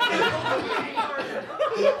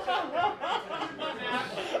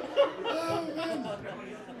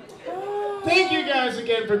 Thank you guys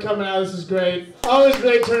again for coming out. This is great. Always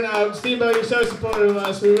great turnout. Steamboat, you're so supportive of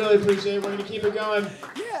us. We really appreciate it. We're going to keep it going.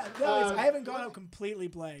 Yeah, I haven't gone out completely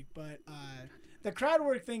blank, but the crowd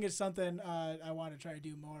work thing is something I want to try to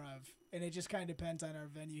do more of. And it just kind of depends on our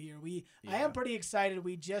venue here. I am pretty excited.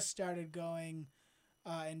 We just started going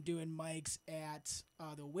and doing mics at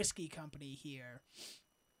the whiskey company here.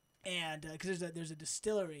 And because there's a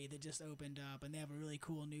distillery that just opened up, and they have a really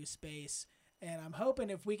cool new space. And I'm hoping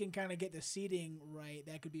if we can kind of get the seating right,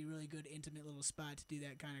 that could be a really good, intimate little spot to do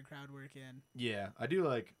that kind of crowd work in. Yeah, I do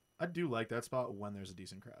like that spot when there's a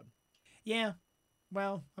decent crowd. Yeah.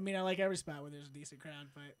 Well, I mean, I like every spot where there's a decent crowd,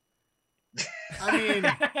 but... I mean...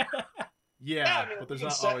 Yeah, but there's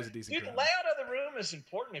not always a decent crowd. The layout of the room is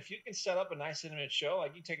important. If you can set up a nice intimate show,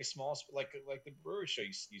 like you take a small, like the brewery show,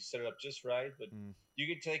 you set it up just right. But you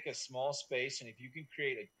can take a small space, and if you can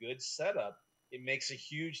create a good setup, it makes a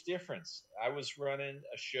huge difference. I was running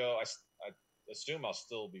a show. I assume I'll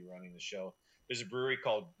still be running the show. There's a brewery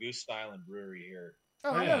called Goose Island Brewery here.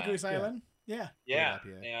 Oh, I know Goose Island. Yeah.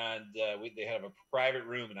 And they have a private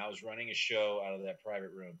room, and I was running a show out of that private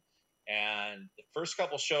room. And the first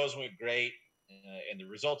couple shows went great, and the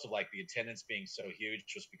results of like the attendance being so huge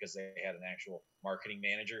was because they had an actual marketing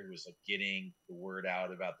manager who was like getting the word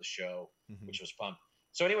out about the show, which was pumped.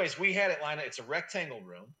 So, anyways, we had it lined up. It's a rectangle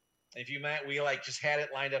room. And if you might, we like just had it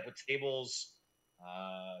lined up with tables,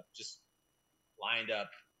 just lined up,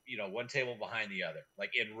 one table behind the other,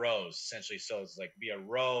 like in rows essentially. So it's like be a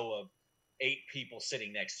row of 8 people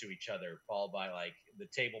sitting next to each other, followed by like the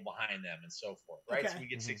table behind them and so forth, right? Okay. So we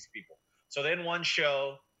get 60 people. So then one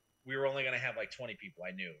show, we were only going to have like 20 people,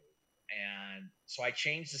 I knew. And so I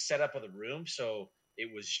changed the setup of the room. So it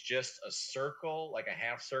was just a circle, like a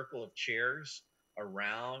half circle of chairs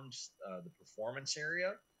around the performance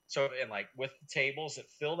area. So, and like with the tables, it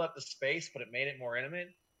filled up the space, but it made it more intimate.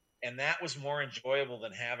 And that was more enjoyable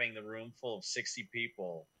than having the room full of 60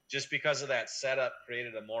 people. Just because of that setup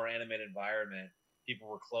created a more intimate environment. People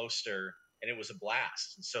were closer, and it was a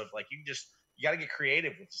blast. And so, like, you got to get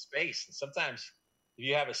creative with the space. And sometimes if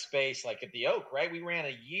you have a space like at the Oak, right? We ran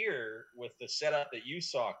a year with the setup that you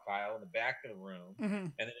saw, Kyle, in the back of the room.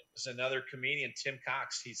 And then it was another comedian, Tim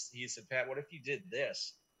Cox. He said, Pat, what if you did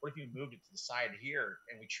this? What if you moved it to the side here?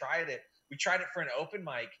 And we tried it. We tried it for an open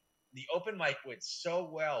mic. The open mic went so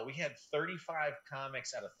well. We had 35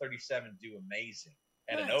 comics out of 37 do amazing.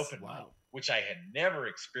 At an open mic, which I had never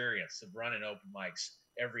experienced of running open mics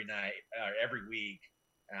every night, every week.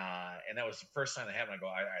 And that was the first time it happened. I go,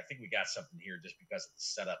 I think we got something here just because of the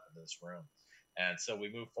setup of this room. And so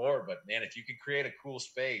we moved forward. But man, if you can create a cool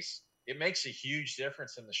space, it makes a huge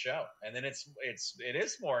difference in the show. And then it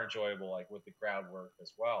is more enjoyable, like with the crowd work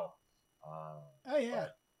as well.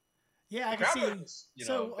 Yeah, I can see.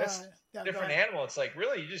 It's a different animal. It's like,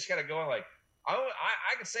 really, you just got to go and like,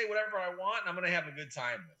 I can say whatever I want, and I'm going to have a good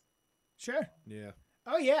time with it. Sure. Yeah.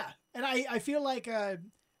 Oh yeah, and I feel like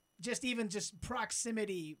just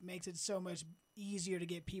proximity makes it so much easier to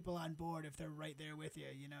get people on board if they're right there with you.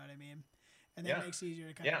 You know what I mean? And that makes it easier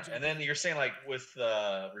to kind of and then you're saying like with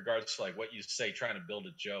regards to like what you say, trying to build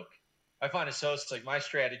a joke. I find as hosts, like my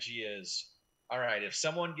strategy is, all right, if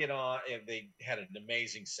someone if they had an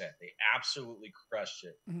amazing set, they absolutely crushed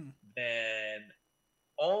it, then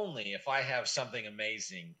only if I have something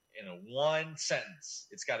amazing in a one sentence,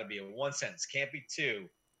 it's got to be a one sentence, can't be two,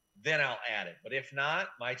 then I'll add it. But if not,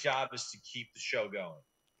 my job is to keep the show going.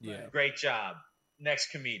 Yeah. Great job.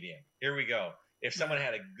 Next comedian. Here we go. If someone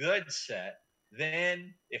had a good set,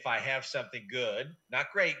 then if I have something good,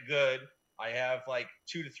 not great, good, I have like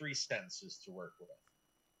 2 to 3 sentences to work with.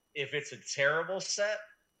 If it's a terrible set,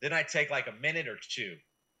 then I take like a minute or two,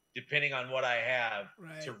 depending on what I have,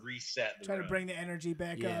 to reset the Try room. To bring the energy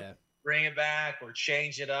back up. Bring it back or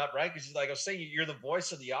change it up, right? Because like I was saying, you're the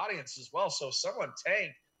voice of the audience as well. So if someone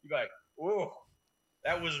tanked, you'd be like, ooh,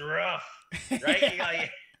 that was rough, right?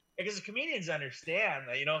 Because the comedians understand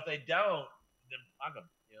that, if they don't, then fuck them.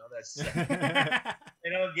 That's they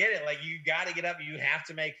don't get it. Like, you got to get up. You have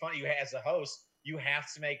to make fun. As a host, you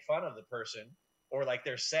have to make fun of the person or like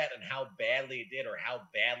their set and how badly it did or how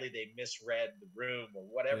badly they misread the room or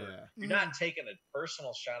whatever. Yeah. You're not taking a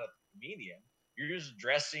personal shot at the comedian. You're just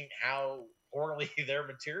addressing how poorly their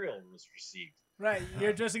material was received. Right. You're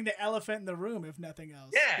addressing the elephant in the room, if nothing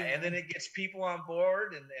else. Yeah, and then it gets people on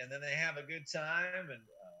board, and then they have a good time.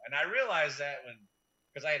 And I realized that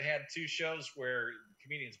because I had 2 shows where the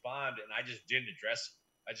comedians bombed, and I just didn't address it.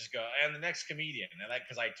 I just go, and the next comedian, and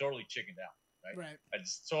because I totally chickened out, right? I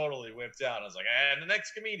just totally whipped out. I was like, and the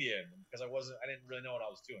next comedian, because I didn't really know what I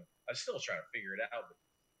was doing. I was still trying to figure it out, but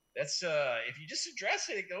that's if you just address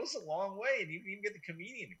it, it goes a long way, and you can even get the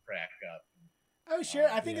comedian to crack up. Oh, sure.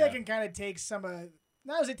 I think that can kind of take some of,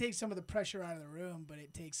 not as it takes some of the pressure out of the room, but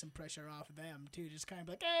it takes some pressure off of them too. Just kind of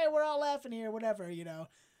like, hey, we're all laughing here, whatever,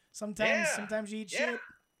 Sometimes you eat shit.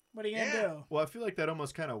 What are you gonna do? Well, I feel like that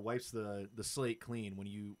almost kind of wipes the slate clean when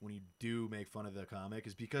you do make fun of the comic,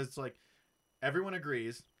 is because it's like everyone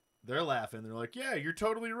agrees, they're laughing, they're like, yeah, you're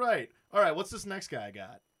totally right. All right, what's this next guy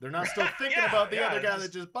got? They're not still thinking about the other guy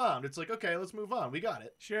that just bombed. It's like, okay, let's move on. We got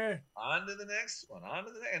it. Sure. On to the next one.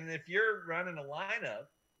 And if you're running a lineup,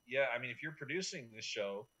 if you're producing the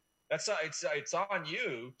show, it's on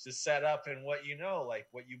you to set up in what like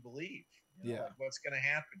what you believe. Like what's going to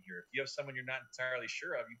happen here. If you have someone you're not entirely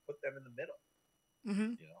sure of, you put them in the middle.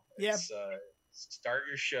 Start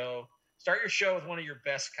your show with one of your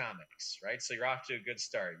best comics, right? So you're off to a good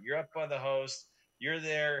start. You're up on the host. You're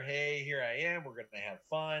there. Hey, here I am. We're going to have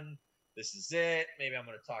fun. This is it. Maybe I'm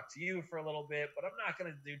going to talk to you for a little bit, but I'm not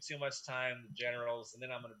going to do too much time, the generals. And then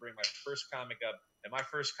I'm going to bring my first comic up. And my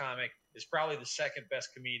first comic is probably the second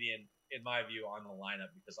best comedian, in my view, on the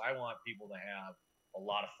lineup, because I want people to have a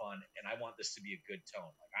lot of fun, and I want this to be a good tone.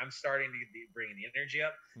 Like, I'm starting to be bringing the energy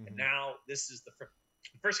up, and now this is the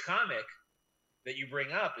first comic that you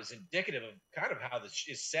bring up is indicative of kind of how this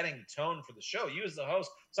is setting the tone for the show. You as the host,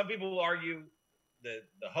 some people will argue the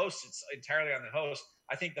host, it's entirely on the host.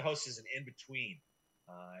 I think the host is an in-between.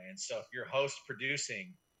 And so if you're host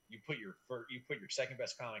producing, you put your second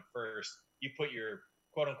best comic first. You put your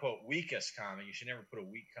quote unquote weakest comic. You should never put a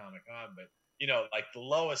weak comic on, but like the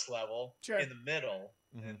lowest level in the middle,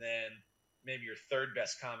 and then maybe your third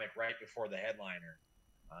best comic right before the headliner.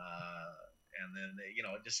 And then,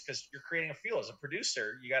 just because you're creating a feel as a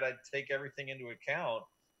producer, you got to take everything into account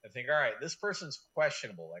and think, all right, this person's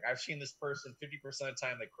questionable. Like, I've seen this person 50% of the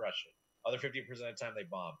time they crush it. Other 50% of the time they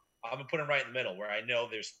bomb. I'm going to put them right in the middle where I know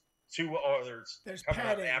there's 2 others coming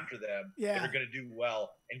up after them that are going to do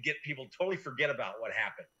well and get people totally forget about what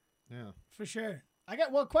happened. Yeah, for sure. I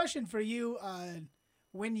got one question for you.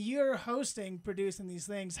 When you're hosting, producing these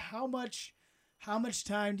things, how much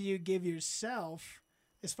time do you give yourself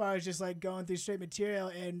as far as just like going through straight material,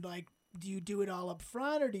 and like, do you do it all up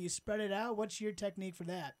front or do you spread it out? What's your technique for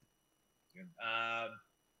that?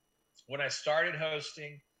 When I started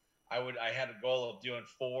hosting, I had a goal of doing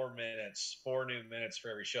 4 new minutes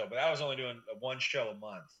for every show, but I was only doing 1 show a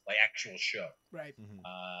month, like actual show. Right.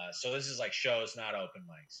 So this is like shows, not open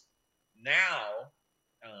mics. Now,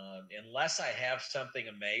 unless I have something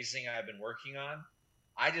amazing I've been working on,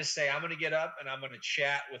 I just say, I'm going to get up and I'm going to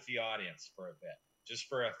chat with the audience for a bit, just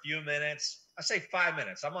for a few minutes. I say 5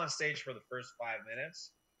 minutes. I'm on stage for the first 5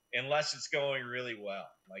 minutes, unless it's going really well.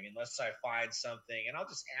 Like, unless I find something, and I'll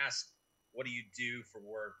just ask, what do you do for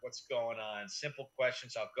work? What's going on? Simple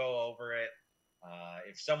questions. I'll go over it.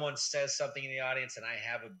 If someone says something in the audience and I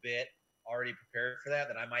have a bit already prepared for that,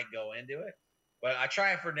 then I might go into it. But I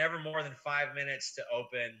try for never more than 5 minutes to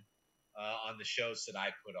open on the shows that I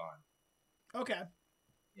put on. Okay.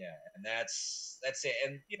 Yeah, and that's it.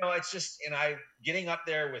 And it's just, and I getting up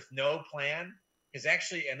there with no plan is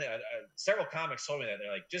actually, and several comics told me that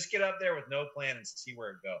they're like, just get up there with no plan and see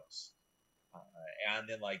where it goes, and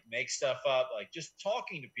then like make stuff up. Like just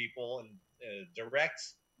talking to people in a direct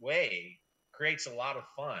way creates a lot of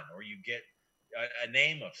fun. Or you get a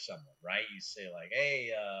name of someone, right? You say like,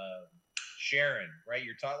 hey, Sharon, right?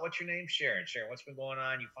 You're talking, what's your name? Sharon, what's been going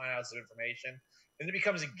on? You find out some information. Then it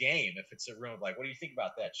becomes a game if it's a room of like, what do you think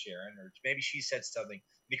about that, Sharon? Or maybe she said something.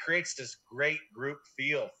 It creates this great group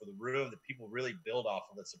feel for the room that people really build off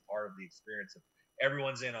of. That's a part of the experience of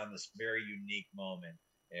everyone's in on this very unique moment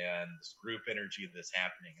and this group energy that's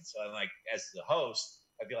happening. And so I'm like, as the host,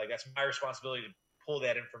 I feel like that's my responsibility to pull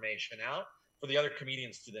that information out for the other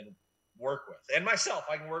comedians to then work with. And myself,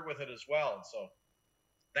 I can work with it as well. And so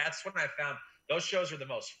that's when I found those shows are the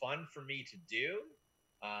most fun for me to do.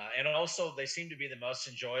 And also they seem to be the most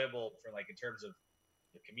enjoyable for like in terms of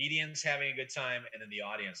the comedians having a good time and then the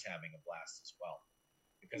audience having a blast as well,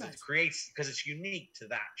 because because it's unique to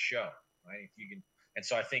that show, right? If you can, and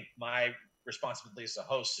so I think my responsibility as a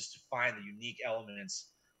host is to find the unique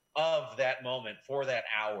elements of that moment for that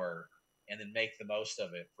hour and then make the most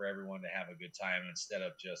of it for everyone to have a good time instead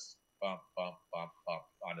of just bump, bump, bump, bump,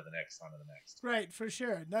 onto the next. Right, for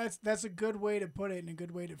sure. That's a good way to put it and a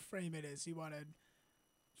good way to frame it is you want to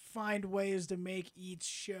find ways to make each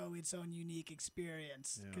show its own unique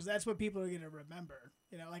experience, because that's what people are going to remember.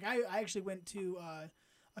 Like I actually went to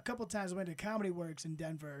a couple times. I went to Comedy Works in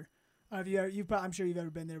Denver. I'm sure you've ever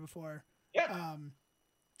been there before. Yeah.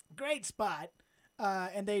 Great spot.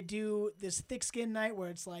 And they do this thick skin night where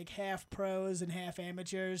it's like half pros and half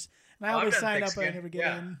amateurs. And I always sign up, but I never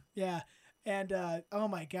get in. Yeah. And oh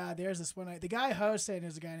my God, there's this one night. The guy hosting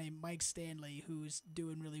is a guy named Mike Stanley who's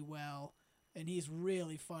doing really well. And he's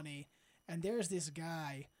really funny. And there's this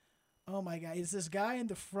guy. Oh my God. It's this guy in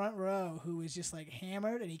the front row who was just like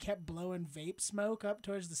hammered and he kept blowing vape smoke up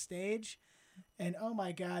towards the stage. And oh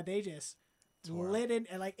my God, they just lit in.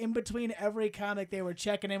 And like in between every comic, they were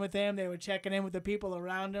checking in with him. They were checking in with the people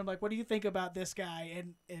around him. Like, what do you think about this guy?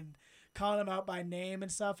 And calling him out by name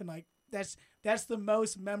and stuff. And like, that's the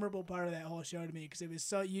most memorable part of that whole show to me. Because it was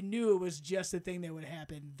so, you knew it was just the thing that would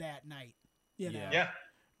happen that night. You know? Yeah.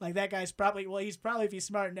 Like that guy's probably, if he's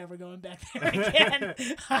smart, never going back there again.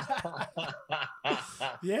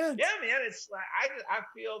 Yeah. Yeah, man. It's like, I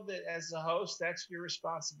feel that as a host, that's your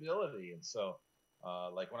responsibility. And so,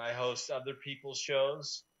 like when I host other people's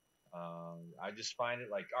shows, I just find it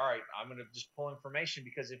like, all right, I'm going to just pull information,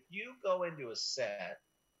 because if you go into a set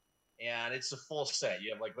and it's a full set,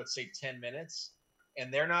 you have like, let's say 10 minutes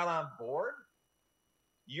and they're not on board,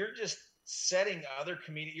 you're just setting other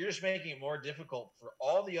comedians, you're just making it more difficult for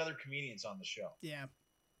all the other comedians on the show. Yeah.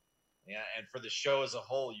 And for the show as a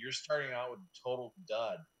whole, you're starting out with a total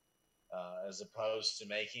dud, as opposed to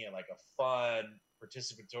making it like a fun,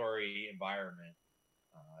 participatory environment.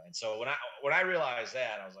 And so when I realized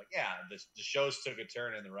that, I was like, yeah, the shows took a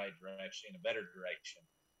turn in the right direction, in a better direction.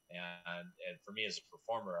 And for me as a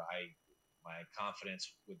performer, my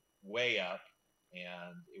confidence went way up.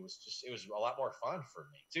 And it was a lot more fun for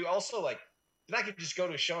me too. Also, like, then I could just go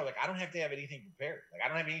to a show. Like, I don't have to have anything prepared. Like, I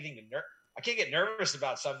don't have anything to I can't get nervous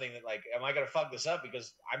about something that, like, am I going to fuck this up?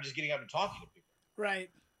 Because I'm just getting up and talking to people. Right.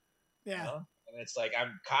 Yeah. You know? And it's like,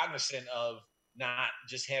 I'm cognizant of not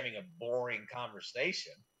just having a boring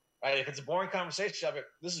conversation, right? If it's a boring conversation, I'll be like,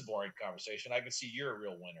 this is a boring conversation. I can see you're a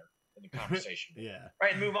real winner in the conversation. Yeah.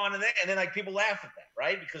 Right. And move on to that. And then like people laugh at that,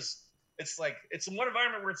 right? Because it's like, it's in one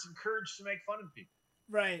environment where it's encouraged to make fun of people.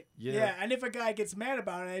 Right. Yeah. And if a guy gets mad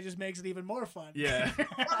about it, it just makes it even more fun. Yeah. Fuck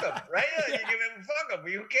him, right? You give him fuck him.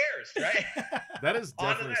 Who cares, right? That is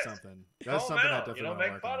definitely something. That's something I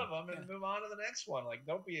definitely make fun of them and move on to the next one. Like,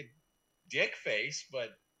 don't be a dick face, but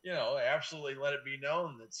absolutely let it be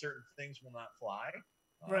known that certain things will not fly,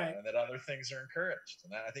 right? And that other things are encouraged.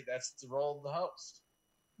 And I think that's the role of the host.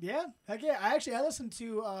 Yeah. Heck yeah. I listened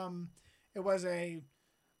to it was a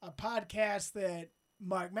podcast that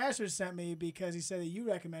Mark Masters sent me because he said that you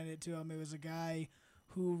recommended it to him. It was a guy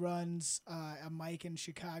who runs a mic in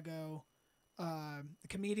Chicago,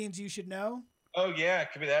 Comedians You Should Know. Oh yeah,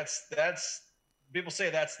 that's people say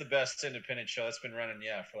that's the best independent show that's been running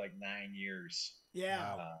for like 9 years.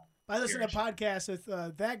 Yeah, I listened to a podcast with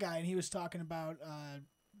that guy, and he was talking about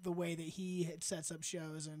the way that he sets up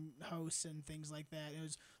shows and hosts and things like that. It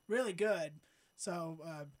was really good. So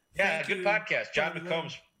good podcast. John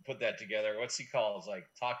McCombs put that together. What's he called? It's like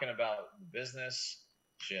talking about business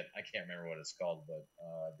shit. I can't remember what it's called, but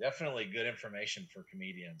definitely good information for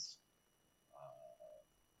comedians.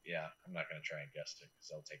 yeah, I'm not going to try and guess it because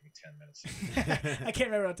it'll take me 10 minutes. I can't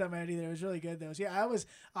remember what time I had either. It was really good though. So, yeah,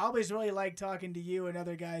 I always really like talking to you and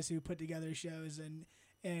other guys who put together shows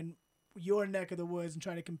and your neck of the woods and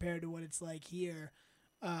try to compare to what it's like here.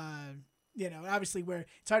 You know, obviously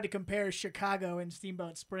it's hard to compare Chicago and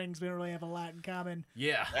Steamboat Springs. We don't really have a lot in common.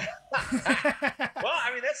 Yeah. Well,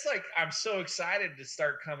 I mean, that's like, I'm so excited to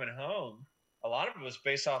start coming home. A lot of it was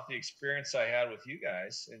based off the experience I had with you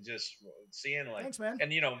guys and just seeing like, thanks, man.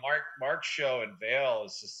 And, you know, Mark's show in Vail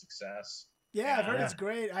is a success. Yeah, I've heard it's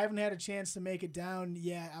great. I haven't had a chance to make it down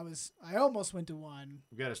yet. I almost went to one.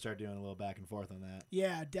 We got to start doing a little back and forth on that.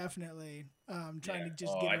 Yeah, definitely. Trying to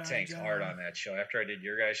just get I tanked hard on that show. After I did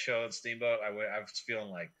your guys' show at Steamboat, I was feeling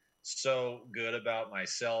like so good about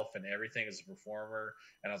myself and everything as a performer.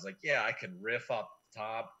 And I was like, yeah, I can riff off the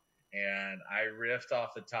top. And I riffed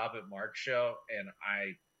off the top at Mark's show, and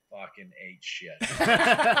I fucking ate shit.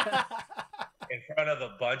 In front of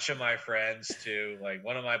a bunch of my friends too. Like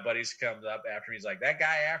one of my buddies comes up after me. He's like, that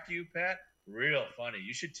guy after you, Pat, real funny.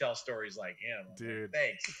 You should tell stories like him. I'm dude.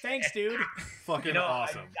 Like, Thanks, dude. Fucking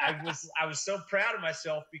awesome. I was so proud of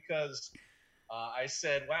myself because I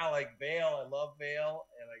said, wow, like Vail, I love Vail.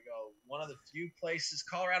 And I go, one of the few places,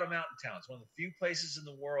 Colorado mountain towns, one of the few places in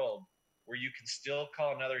the world where you can still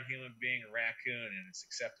call another human being a raccoon and it's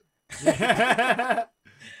acceptable.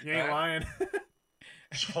 You ain't lying.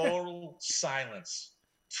 Total silence.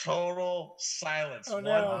 Oh,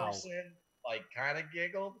 no. One person like kind of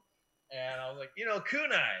giggled, and I was like, you know,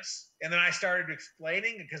 kunais. And then I started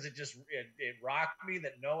explaining because it rocked me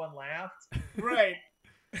that no one laughed. Right.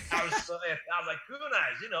 I was like,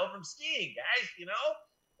 kunais, you know, from skiing, guys, you know,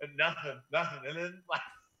 and nothing. And then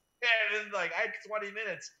like I had 20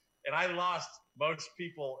 minutes, and I lost most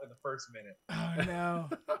people in the first minute. Oh no.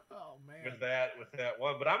 Oh man. With that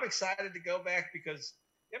one, but I'm excited to go back because,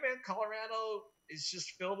 yeah, man, Colorado is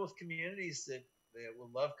just filled with communities that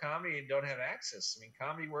will love comedy and don't have access. I mean,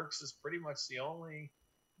 Comedy Works is pretty much the only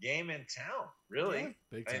game in town, really. Yeah,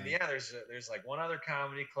 big time. And yeah, there's like one other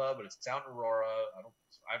comedy club, but it's out in Aurora.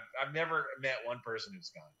 I've never met one person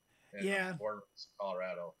who's gone. Yeah. Born in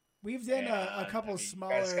Colorado. We've done a couple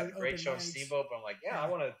smaller. You guys got a great show in nights. Steamboat, but I'm like, I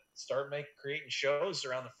want to start creating shows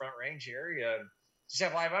around the Front Range area and just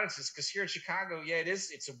have live audiences. Because here in Chicago,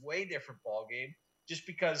 it's a way different ball game. Just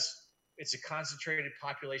because it's a concentrated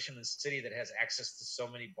population in the city that has access to so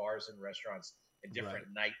many bars and restaurants and different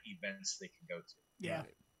night events they can go to. Yeah.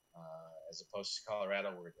 Right? As opposed to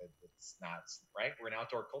Colorado, where it's not, right? We're an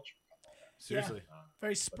outdoor culture. Seriously.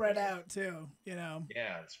 Very spread out too, you know.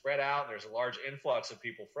 Yeah, it's spread out. There's a large influx of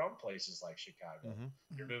people from places like Chicago. Mm-hmm.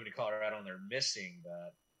 They're moving to Colorado and they're missing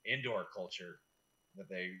that indoor culture that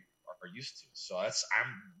they are used to. So I'm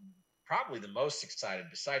probably the most excited,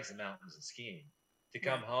 besides the mountains and skiing, to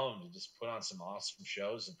come home to just put on some awesome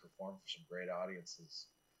shows and perform for some great audiences.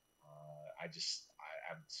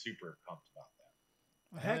 I'm super pumped about that.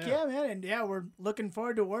 Well, heck yeah, man. And we're looking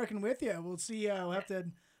forward to working with you. We'll see. We'll have to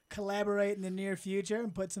collaborate in the near future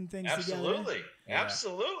and put some things together.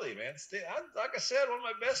 Absolutely, man. Like I said, one of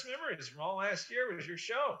my best memories from all last year was your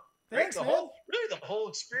show. Thanks, the man. whole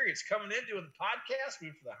experience coming in, doing the podcast,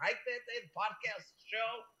 moving for the hike that day, the podcast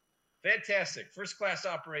show. Fantastic. First class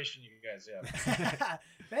operation you guys have.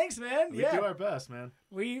 Thanks, man. We do our best, man.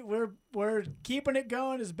 We're keeping it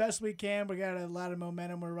going as best we can. We got a lot of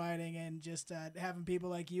momentum we're riding, and just having people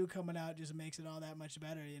like you coming out just makes it all that much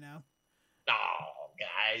better, you know? Oh,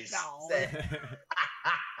 guys. No.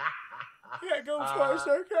 Yeah, go for it,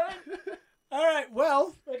 sir. All right,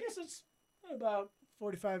 well, I guess it's about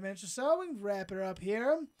 45 minutes or so. We can wrap it up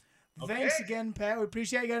here. Okay. Thanks again, Pat. We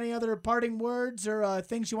appreciate it. Got any other parting words or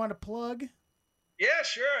things you want to plug? Yeah,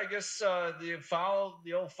 sure. I guess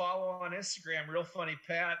the old follow on Instagram, Real Funny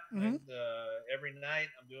Pat. Mm-hmm. And every night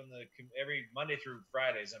I'm doing every Monday through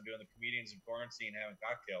Fridays I'm doing the comedians in quarantine having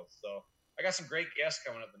cocktails. So I got some great guests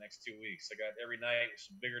coming up the next 2 weeks. I got every night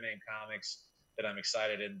some bigger name comics that I'm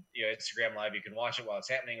excited. And Instagram Live, you can watch it while it's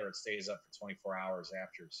happening, or it stays up for 24 hours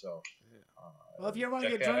after. So, well, if you ever want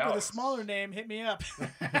to get drunk with a smaller name, hit me up.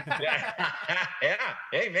 Yeah.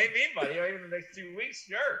 Hey, maybe, buddy. Even the next 2 weeks,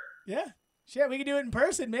 sure. Yeah. Shit, we can do it in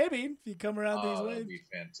person, maybe, if you come around these ways. That'd be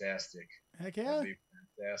fantastic. Heck yeah. That'd be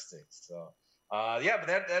fantastic. So, but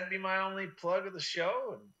that'd be my only plug of the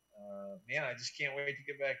show. And, man, I just can't wait to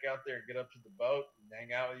get back out there and get up to the boat and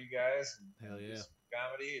hang out with you guys and do some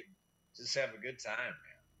comedy and just have a good time,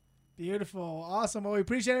 man. Beautiful. Awesome. Well, we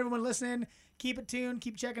appreciate everyone listening. Keep it tuned.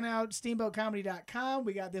 Keep checking out steamboatcomedy.com.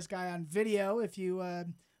 We got this guy on video if you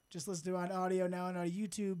just listen to it on audio now on our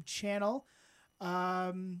YouTube channel.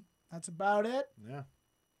 That's about it. Yeah.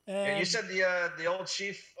 And you said the old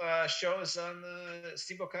Chief show is on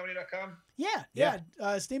steamboatcomedy.com? Yeah.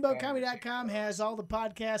 Steamboatcomedy.com has all the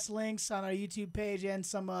podcast links on our YouTube page and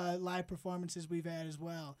some live performances we've had as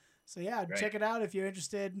well. So, check it out if you're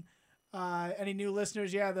interested. Any new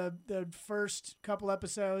listeners, the first couple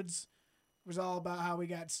episodes was all about how we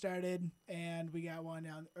got started, and we got one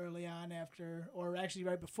down early on actually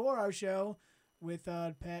right before our show with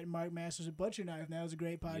Pat and Mark Masters of Butcher Knife, and that was a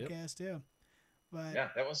great podcast too. But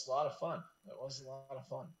that was a lot of fun.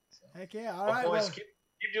 So. Heck yeah! All right, boys, keep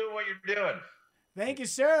doing what you're doing. Thank you,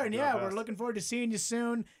 sir, and we're looking forward to seeing you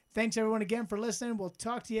soon. Thanks everyone again for listening. We'll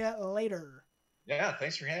talk to you later. Yeah,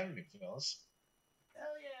 thanks for having me, fellas.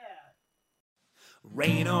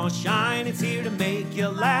 Rain or shine, it's here to make you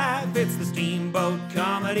laugh. It's the Steamboat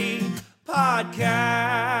Comedy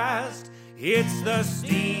Podcast. It's the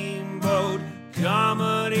Steamboat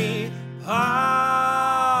Comedy Podcast.